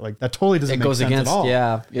do that. Like that totally doesn't It make goes sense against, at all.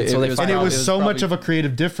 yeah. It- So they it was find And it out. was so much probably- of a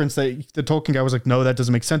creative difference that the Tolkien guy was like, no, that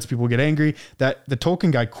doesn't make sense. People get angry. That the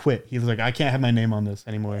Tolkien guy quit. He was like, I can't have my name on this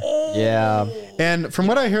anymore. Yeah. And from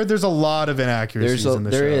what I heard, there's a lot of inaccuracies in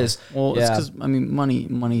the show. There is. Well, it's Yeah. because I mean,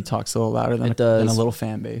 money talks a little louder than It does. than a little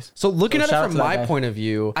fan base. So looking So at shout it out from to that my guy. point of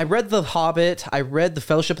view, I read The Hobbit, I read The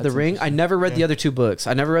Fellowship of the Ring. I never read the other two books.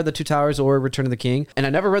 I never read The Two Towers or Return of the King, and I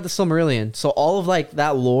never read The Silmarillion. So all of like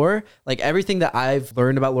that lore, like everything that I've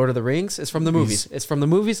learned about Lord of the Rings is from the movies. It's from the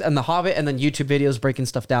movies and The Hobbit, and then YouTube videos breaking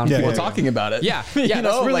stuff down. Yeah, for yeah, me. yeah. Talking about it. Yeah, You yeah,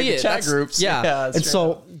 that's know, really like it. chat That's- groups. Yeah, that's and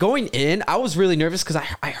so going in, I was really nervous because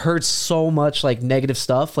I heard so much like negative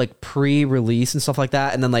stuff, like pre-release and stuff like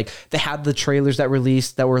that, and then like they had the trailers that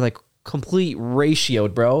released that were like complete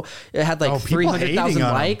ratioed, bro. It had like Oh, people 300,000 hating on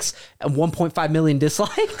 'em. likes and 1.5 million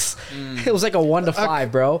dislikes. It was like a 1 to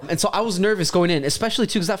 5, bro. And so I was nervous going in, especially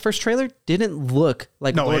too because that first trailer didn't look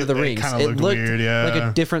like No, Lord of the it Rings. kinda It looked looked weird, yeah. like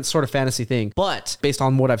a different sort of fantasy thing. But based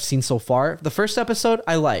on what I've seen so far, the first episode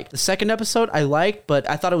I liked. The second episode I liked, but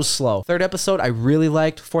I thought it was slow. Third episode I really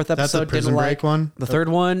liked. Fourth That's episode the Prison didn't Break like. one? The third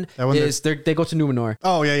one That one is they go to Numenor.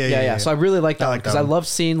 Oh, yeah. So I really liked that I one like because that I one. love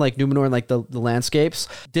seeing like Numenor and like the landscapes.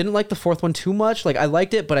 Didn't like the fourth one too much. Like I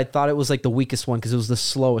liked it, but I thought it was like the weakest one because it was the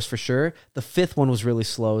slowest for sure. The fifth one was really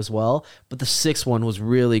slow as well, but the sixth one was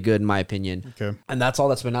really good in my opinion. Okay. And that's all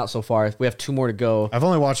that's been out so far. We have 2 more to go. I've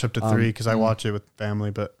only watched up to 3 because I watch it with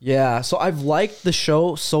family, but Yeah, so I've liked the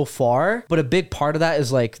show so far, but a big part of that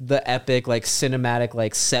is like the epic, like cinematic,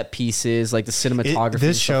 like set pieces, like the cinematography. and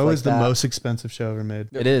this stuff show like is the that. most expensive show ever made.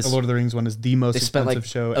 It is. The Lord of the Rings one is the most They spent expensive like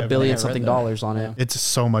show $1 ever billion made. something that. dollars on it. It's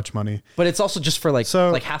so much money. But it's also just for like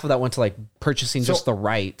So- like half of that went to like purchasing just the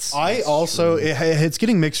rights. I also it's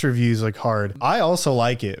getting mixed reviews like hard. I also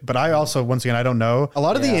like it, but I also once again I don't know. A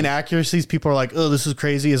lot of the Yeah. inaccuracies people are like, "Oh, this is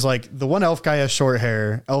crazy." Is like the one elf guy has short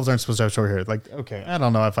hair. Elves aren't supposed to have short hair. Like, okay, I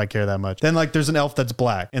don't know if I care that much. Then like there's an elf that's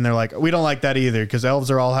black, and they're like, "We don't like that either because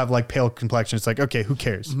elves are all have like pale complexion." It's like, okay, who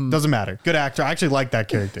cares? Doesn't matter. Good actor. I actually like that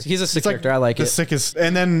character. He's a sick It's like character. I like the it. sickest.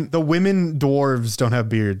 And then the women dwarves don't have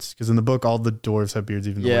beards because in the book all the dwarves have beards,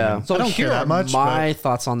 even the Yeah. women. So I don't here care that are much. my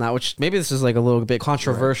thoughts on that, which maybe this is like a little bit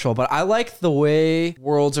controversial, but I like the way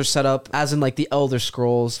worlds are set up, as in like the Elder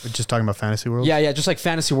Scrolls. but just talking about fantasy worlds. Yeah, just like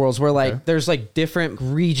fantasy worlds where like there's like different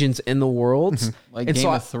regions in the worlds. Like And Game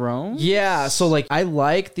so of Thrones. Yeah, so like I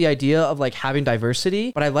like the idea of like having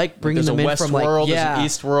diversity, but I like bringing There's a them in West from like world, yeah, there's an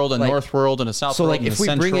East world, a like- North world, and a South So world. like and if a we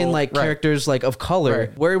bring in Central- like Right. characters like of color,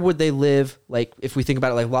 Right. where would they live? Like if we think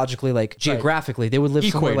about it like logically, like geographically, they would live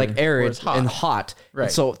somewhere Equator, like where arid it's hot. and hot. And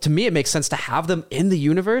Right. so to me, it makes sense to have them in the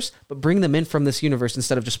universe, but bring them in from this universe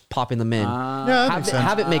instead of just popping them in. Yeah, that have, makes it, sense.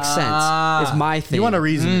 have it make sense is my thing. You want a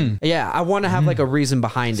reason? Yeah, I want to have like a reason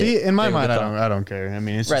behind See, it. in my There we mind, go. I don't care. I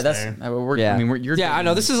mean, it's Right, just that's there. we're, Yeah. I mean, you're Yeah, I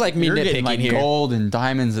know, this is like me you're nitpicking getting like here. gold and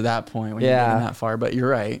diamonds at that point when Yeah. you're getting that far. But you're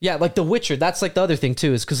right. Yeah, like The Witcher. That's like the other thing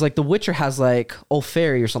too, is because like The Witcher has like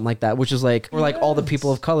Ulferi or something like that, which is like where like all the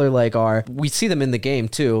people of color like are. We see them in the game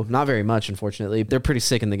too, not very much, unfortunately. They're pretty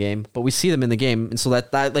sick in the game, but we see them in the game, and so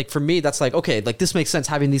that like for me, that's like okay, like this makes sense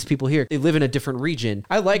having these people here. They live in a different region.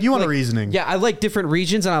 I like You want a like, reasoning. Yeah, I like different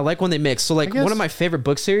regions, and I like when they mix. So like guess- one of my favorite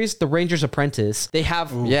book series, The Ranger's Apprentice. They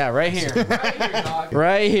have yeah, right here,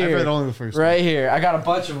 right here, read only the first right here. I got a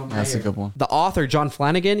bunch of them. That's a good one. The author John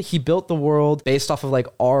Flanagan, he built the world based off of like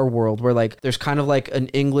our world, where like there's kind of like an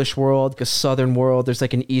English world, like a southern world, there's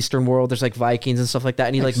like an eastern world, there's like Vikings and stuff like that,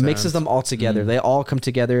 and he Makes like mixes sense. them all together. They all come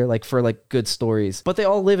together like for like good stories, but they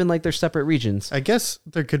all live in like their separate regions. I guess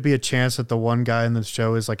there could be a chance that the one guy in the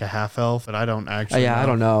show is like a half elf, but I don't actually. Yeah, I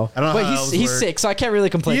don't know. I don't know but how he's elves he's work. sick, so I can't really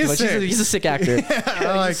complain He too is much. sick. He's a sick actor.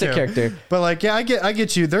 I like he's a sick him. character. But like, yeah, I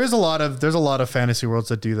get you. There's a lot of fantasy worlds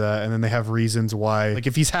that do that, and then they have reasons why. Like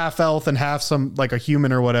if he's half elf and half some like a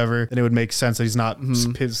human or whatever, then it would make sense that he's not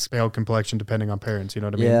his pale complexion depending on parents. You know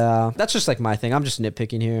what I mean? Yeah, that's just like my thing. I'm just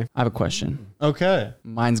nitpicking here. I have a question. Okay.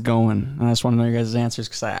 Mine's going, and I just want to know your guys' answers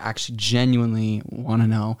because I actually genuinely want to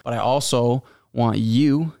know. But I also want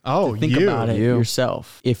you Oh, to think you. about it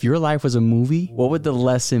yourself. If your life was a movie, what would the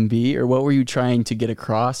lesson be, or what were you trying to get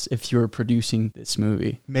across if you were producing this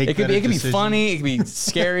movie? It could be funny, it could be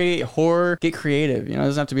scary, horror. Get creative. You know, it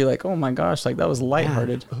doesn't have to be like, oh my gosh, like that was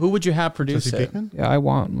lighthearted. Who would you have produce Jesse it? Pinkman? Yeah, I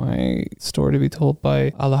want my story to be told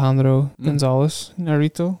by Alejandro Gonzalez,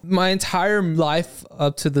 Naruto. My entire life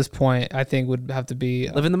up to this point, I think, would have to be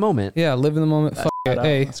Live in the moment. yeah, live in the moment. Fuck it.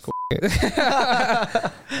 Hey, That's cool.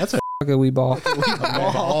 That's a fuck it, we ball.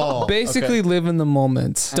 ball. Basically, live in the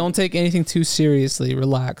moment. Don't take anything too seriously.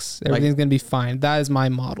 Relax. Everything's gonna be fine. That is my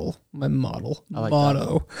model. My model. I like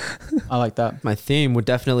Motto. I like that. My theme would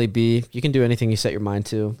definitely be you can do anything you set your mind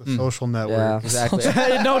to. The social network. Yeah, exactly.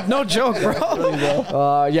 no joke, bro.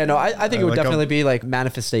 I think it would like definitely be like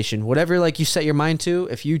manifestation. Whatever like you set your mind to,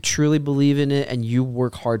 if you truly believe in it and you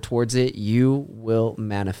work hard towards it, you will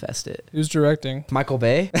manifest it. Who's directing? Michael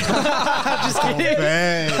Bay. Just kidding.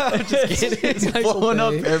 Bang. Just kidding. Blowing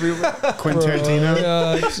up everywhere. Quentin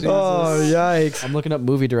Tarantino. Oh, yikes. I'm looking up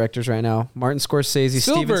movie directors right now. Martin Scorsese,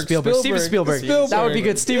 Steven Spielberg. Steven Spielberg. That would be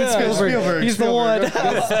good. Steven Spielberg. He's the one.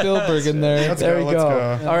 Spielberg in there. There we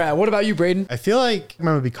go. All right. What about you, Braden? I feel like I'm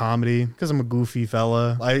gonna be comedy because I'm a goofy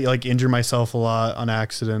fella. I like injure myself a lot on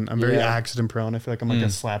accident. I'm very accident prone. I feel like I'm like a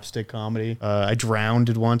slapstick comedy. I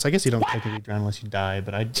drowned once. I guess you don't technically drown unless you die,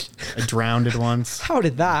 but I drowned once. How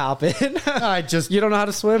did that happen? I just You don't know how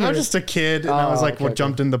to swim? I or- was just a kid, and I was like, okay,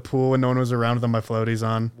 jumped in the pool, and no one was around with my floaties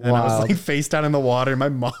on, and I was Wild. like face down in the water. And my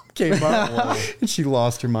mom came up, and she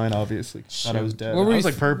lost her mind. Obviously, thought I was dead. What were I you was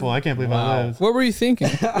like purple. I can't believe I lived. What were you thinking?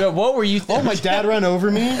 Yeah, what were you Oh, thinking? my dad ran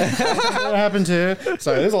over me. What happened to?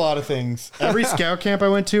 Sorry, there's a lot of things. Every scout camp I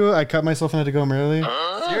went to, I cut myself and had to go home early.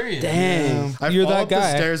 Serious? Dang. I You're fall that up the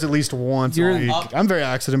guy. stairs at least once You're- a week. I'm very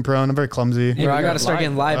accident prone. I'm very clumsy. Bro, I got to start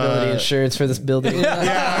getting liability insurance for this building.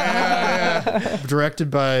 Yeah. Directed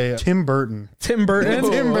by Tim Burton. Tim Burton.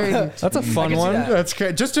 Tim Burton. That's a fun see one. that. That's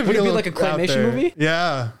great. Just to Would it be feel like a out claymation there. movie?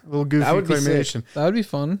 Yeah, a little goofy That would be sick. claymation. That would be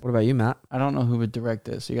fun. What about you, Matt? I don't know who would direct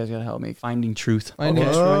this. So you guys gotta help me. Finding truth. Finding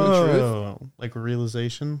truth. Oh, like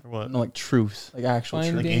realization or what? No, like truth. Like actual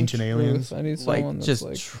truth. Like ancient aliens? I need someone Like that's just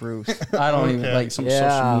like truth. I don't even Okay. like some Yeah.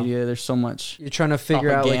 social media. There's so much You're trying to figure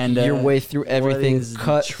out like Propaganda. your way through everything, is the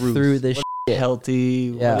cut truth? through this What shit.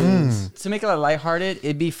 healthy. Yeah. What is, to make it lighthearted,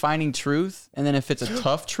 it'd be finding truth. And then if it's a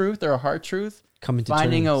tough truth or a hard truth, Coming to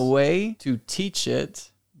finding a terms. way to teach it,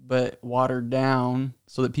 but watered down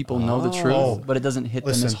so that people know the truth, Oh. but it doesn't hit them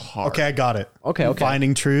Listen, as hard. okay, I got it. Okay.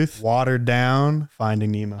 Finding truth, watered down,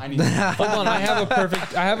 Finding Nemo. I need hold on. I have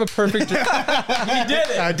a perfect. He did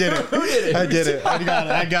it. I did it. Who did it? I did it.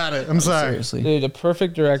 I got it. I'm sorry. Seriously. Dude, a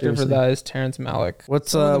perfect director Seriously. for that is Terrence Malick.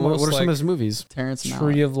 What's Some of the what most, are some like, of his movies? Terrence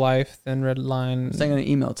Tree Malick. of Life, Thin Red Line. Sending an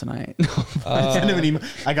email tonight. Send him an email.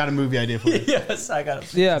 I got a movie idea for you. Yes, I got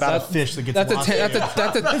it. Yeah, About a fish that gets that's a lost.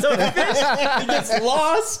 that's a It gets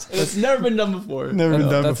lost. It's never been done before. Never been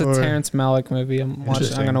done that's before. a Terrence Malick movie. I'm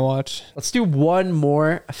gonna watch. Let's do one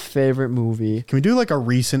more favorite movie. Can we do like a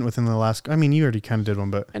recent within the last? I mean, you already kind of did one,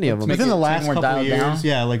 but Any of them. Make within it the last more couple dialed years, down?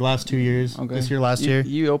 yeah, like last 2 years. Okay. This year, last year.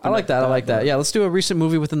 You I open like that. I like that. Yeah, let's do a recent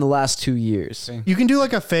movie within the last 2 years. Okay. You can do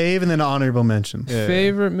like a fave and then an honorable mention. Yeah.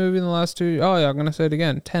 Favorite movie in the last 2 years? Oh yeah, I'm gonna say it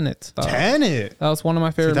again. Tenet. Tenet. That was one of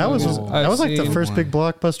my favorite. That was movies that was like the I've first seen. big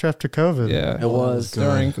blockbuster after COVID. Yeah, It was.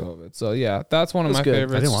 during COVID. So yeah, that's one of It was my good. I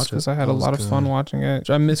favorites. didn't watch it. because I had That a was lot of good. fun watching it.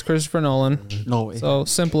 I miss Christopher Nolan. No way. So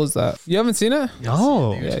simple as that. You haven't seen it?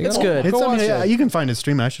 Oh, Yeah, you It's gotta- good. it's. Go I mean, watch yeah, it. you can find it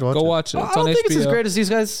stream. I should watch Go it. watch it. It's I on don't think it's as HBO. great as these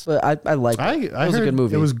guys, but I like it. I It was a heard good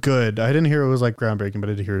movie. It was good. I didn't hear it was like groundbreaking, but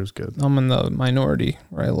I did hear it was good. I'm in the minority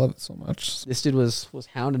where I love it so much. This dude was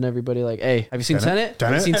hounding everybody like, "Hey, have you seen Tenet?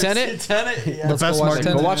 Tenet? Have you seen Tenet? Tenet. Yeah. Let's best go watch marketing-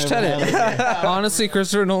 Tenet. Go watch Tenet." Honestly,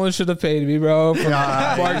 Christopher Nolan should have paid me, bro, for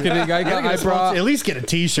Yeah. marketing. I brought. At least get a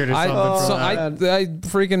T-shirt or I, something. so from that. I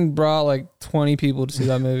freaking brought like 20 people to see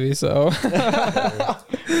that movie. So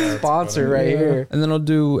Sponsor right here. and then I'll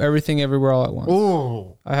do Everything Everywhere All at Once.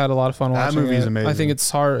 Ooh, I had a lot of fun That watching movie is it. amazing. I think it's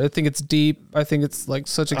hard. I think it's deep. I think it's like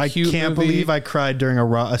such a I cute can't movie. believe I cried during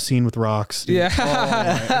a scene with rocks. Dude. Yeah.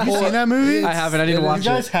 Have you seen that movie? I haven't. I need to You watch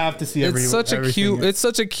guys it. have to see It's such a everything. cute. It's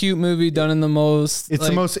such a cute movie done in the most. It's like,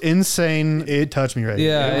 the most insane. It touched me right.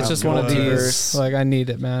 Yeah, here. it's just one of these. Multiverse. Like I need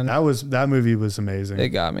it, man. That movie was amazing. It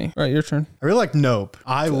got me. All right, your turn. I really like Nope.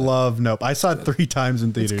 I love Nope. I saw it 3 times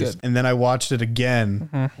in theaters, good. and then I watched it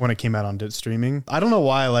again when it came out on streaming. I don't know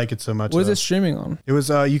why I like it so much. What is though. it streaming on? It was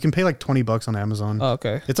You can pay like $20 on Amazon. Oh,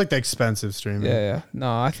 okay. It's like the expensive streaming. Yeah.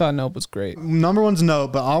 No, I thought Nope was great. Number one's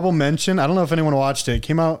Nope, but honorable mention. I don't know if anyone watched it. It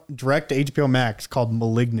came out direct to HBO Max called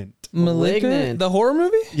Malignant. Malignant, the horror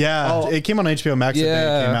movie. Yeah, it came on HBO Max the day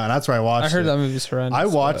it came out, and that's where I watched it. I heard that movie's horrendous. I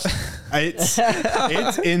watched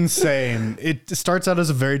it's insane. It starts out as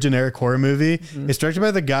a very generic horror movie. It's directed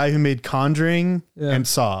by the guy who made Conjuring and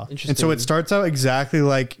Saw. And so it starts out exactly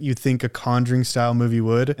like you think a Conjuring style movie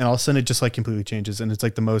would, and all of a sudden it just like completely changes, and it's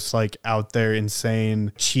like the most like out there,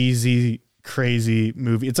 insane, cheesy, crazy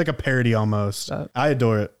movie. It's like a parody almost. I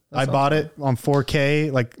adore it. I bought it on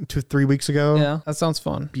 4K like 2-3 weeks ago. Yeah, that sounds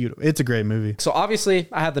fun. Beautiful. It's a great movie. So obviously,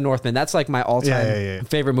 I had The Northman. That's like my all-time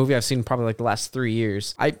favorite movie I've seen probably like the last 3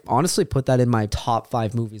 years. I honestly put that in my top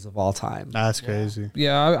 5 movies of all time. That's crazy.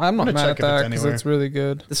 Yeah, I'm not mad at that because anywhere. it's really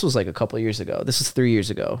good. This was like a couple years ago. This is 3 years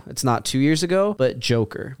ago. It's not 2 years ago, but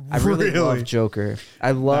Joker. I really love Joker.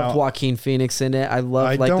 I loved Joaquin Phoenix in it. I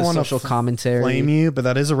loved like the social commentary. Blame you, but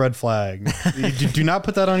that is a red flag. You do not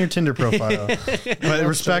put that on your Tinder profile. But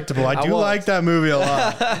respectable. I do like that movie a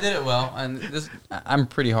lot. I did it well, and I'm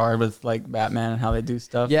pretty hard with like Batman and how they do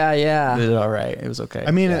stuff. Yeah. I did it all right. It was okay. I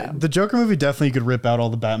mean, the Joker movie definitely could rip out all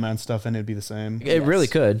the Batman stuff and it'd be the same. It really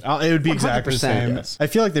could. It would be exactly the same. Yes. I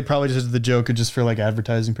feel like they probably just did the Joker just for like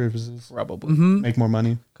advertising purposes. Probably Make more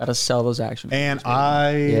money. gotta sell those action movies. And I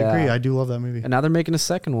agree. I do love that movie. And now they're making a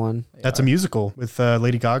second one. That's a musical with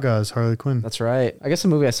Lady Gaga as Harley Quinn. That's right. I guess a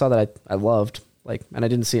movie I saw that I loved, like, and I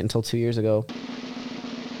didn't see it until 2 years ago.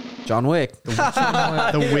 John Wick.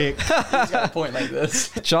 The Wick. He's got a point like this.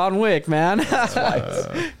 John Wick, man.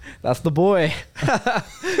 That's the boy.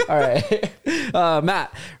 All right.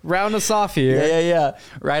 Matt, round us off here. Yeah.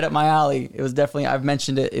 Right up my alley. It was definitely, I've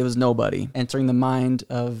mentioned it, it was Nobody. Entering the mind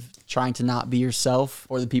of trying to not be yourself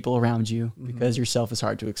or the people around you because yourself is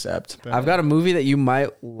hard to accept. I've got a movie that you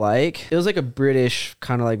might like. It was like a British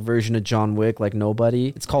kind of like version of John Wick, like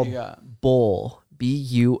Nobody. It's called Bull. Bull.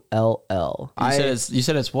 You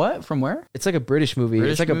said it's what? From where? It's like a British movie.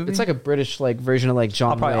 British it's like a British like version of like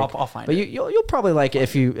John Wick. I'll find but it. You'll probably like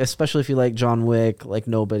it especially if you like John Wick, like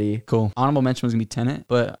Nobody. Cool. Honorable mention was gonna be Tenet,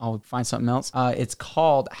 but I'll find something else. It's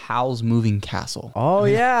called Howl's Moving Castle. Oh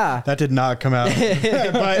yeah. That did not come out.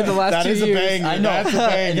 But in the last 2 years. A banger. I know. That's a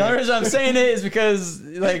banger. And the only reason I'm saying it is because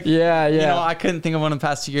like you know, I couldn't think of one in the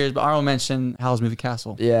past 2 years, but honorable mention Howl's Moving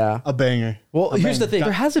Castle. Yeah. A banger. Well, here's the thing.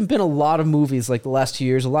 There hasn't been a lot of movies like the last 2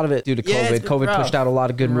 years. A lot of it due to COVID. COVID pushed out a lot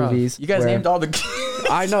of good movies. You guys named all the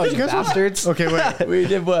I know, you bastards. Okay, wait. We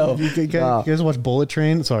did well. You guys watch Bullet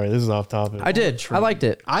Train? Sorry, this is off topic. I did. I liked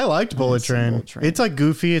it. I liked Bullet Train. It's like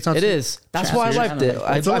goofy. It's not. It is. That's why I liked it.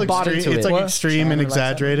 I bought into it. It's like extreme and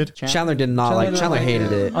exaggerated. Chandler did not like. Chandler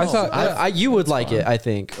hated it. I thought you would like it. I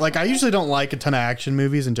think. Like I usually don't like a ton of action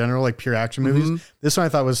movies in general, like pure action movies. This one I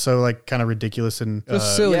thought was so like kind of ridiculous and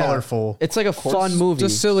Just silly. colorful. It's like a fun movie.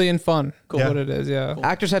 just silly and fun. Cool. Yeah. What it is, yeah.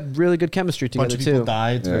 Actors had really good chemistry A bunch together of people too.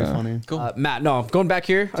 died. It's very funny. Cool. Matt, no, going back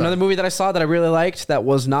here. Another movie that I saw that I really liked that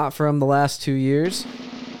was not from the last 2 years.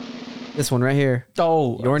 This one right here.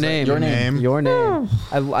 Oh, Your Name. Your Name. Your Name.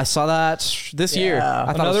 I saw that this year.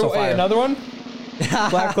 I thought it was so fire. Another one?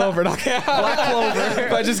 Black Clover. Black Clover.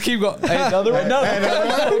 But just keep going. Hey, another one?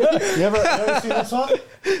 You ever seen this one?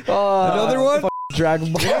 Another one?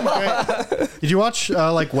 Dragon Ball. Did you watch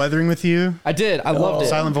like Weathering with You? I did. I loved it.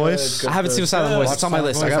 Silent Voice. I haven't seen Silent Voice. It's on my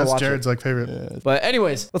list. I gotta That's watch Jared's it. like favorite. But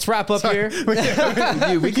anyways, let's wrap up here.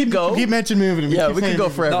 we could go. Keep mentioning moving. Yeah, we could go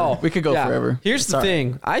forever. No. We could go Yeah. forever. Here's the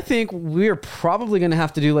thing. I think we're probably going to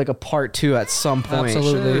have to do like a part 2 at some point.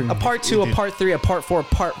 Absolutely. A part 2, a part 3, a part 4, a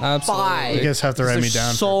part Absolutely. 5. You guys have to write me There's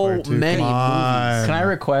down. so for part 2. many Come on. movies. Can I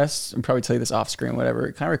request, and probably tell you this off screen,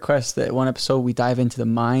 whatever, can I request that one episode we dive into the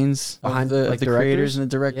minds Behind, of like, the directors? creators and the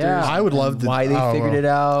directors? Yeah. I would love to. Why they figured it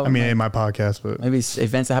out. I mean, in my podcast, but maybe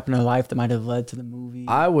events that happened in their life that might have led to the movie.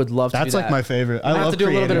 I would love to do that's like that. my favorite. I love have to do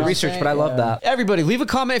a little bit of creative. research, but I love that. Everybody, leave a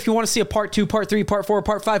comment if you want to see a part 2, part 3, part 4,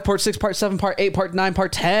 part 5, part 6, part 7, part 8, part 9,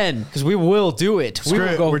 part 10. Because we will do it. We Screw will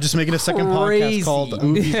it. go We're just making a second crazy. podcast called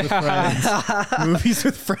Movies with Friends. Movies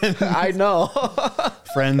with Friends. I know.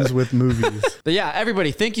 Friends with Movies. But yeah,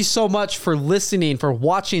 everybody, thank you so much for listening, for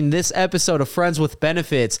watching this episode of Friends with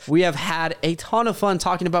Benefits. We have had a ton of fun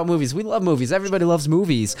talking about movies. We love movies. Everybody loves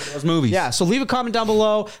movies. Yeah, so leave a comment down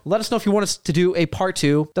below. Let us know if you want us to do a part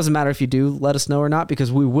 2. Doesn't matter if you do, let us know or not,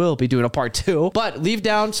 because we will be doing a part 2. But leave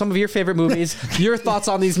down some of your favorite movies, your thoughts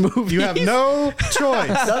on these movies. You have no choice.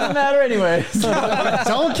 Doesn't matter anyway.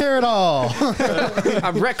 Don't care at all.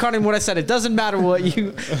 I'm retconning what I said. It doesn't matter what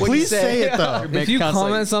you Please say it though. If you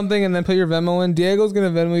comment something and then put your Venmo in, Diego's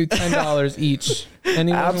going to Venmo you $10 each.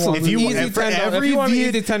 Anyone who Absolutely. wants If you easy for $10, every if you want view-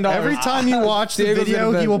 easy $10, every time you watch the Diego's video,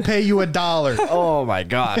 gonna he bet. will pay you $1. Oh my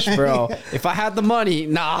gosh, bro. If I had the money,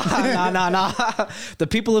 nah. The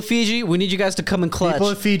people of Fiji, we need you guys to come and clutch. People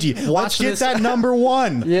of Fiji, let's Watch get this. that number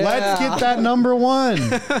one. Yeah. Let's get that number one.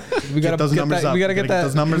 we gotta those get numbers that. up. We gotta We get gotta get that.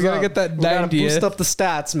 those numbers we gotta up. get that We gotta 90th boost up the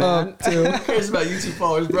stats, man. up too. Who cares about YouTube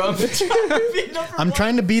followers, bro? I'm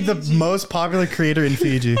trying to be the most popular creator in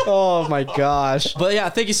Fiji. Oh my gosh. But yeah,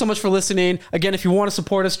 thank you so much for listening. Again, if you want to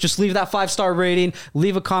support us, just leave that 5-star rating,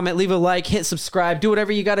 leave a comment, leave a like, hit subscribe, do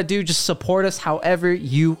whatever you got to do. Just support us however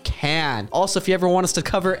you can. Also, if you ever want us to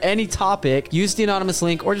cover any topic, use the anonymous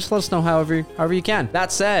link or just let us know however you can.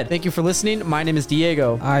 That said, thank you for listening. My name is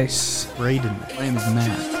Diego, Ice. Braden. My name is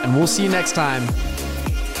Matt. and we'll see you next time.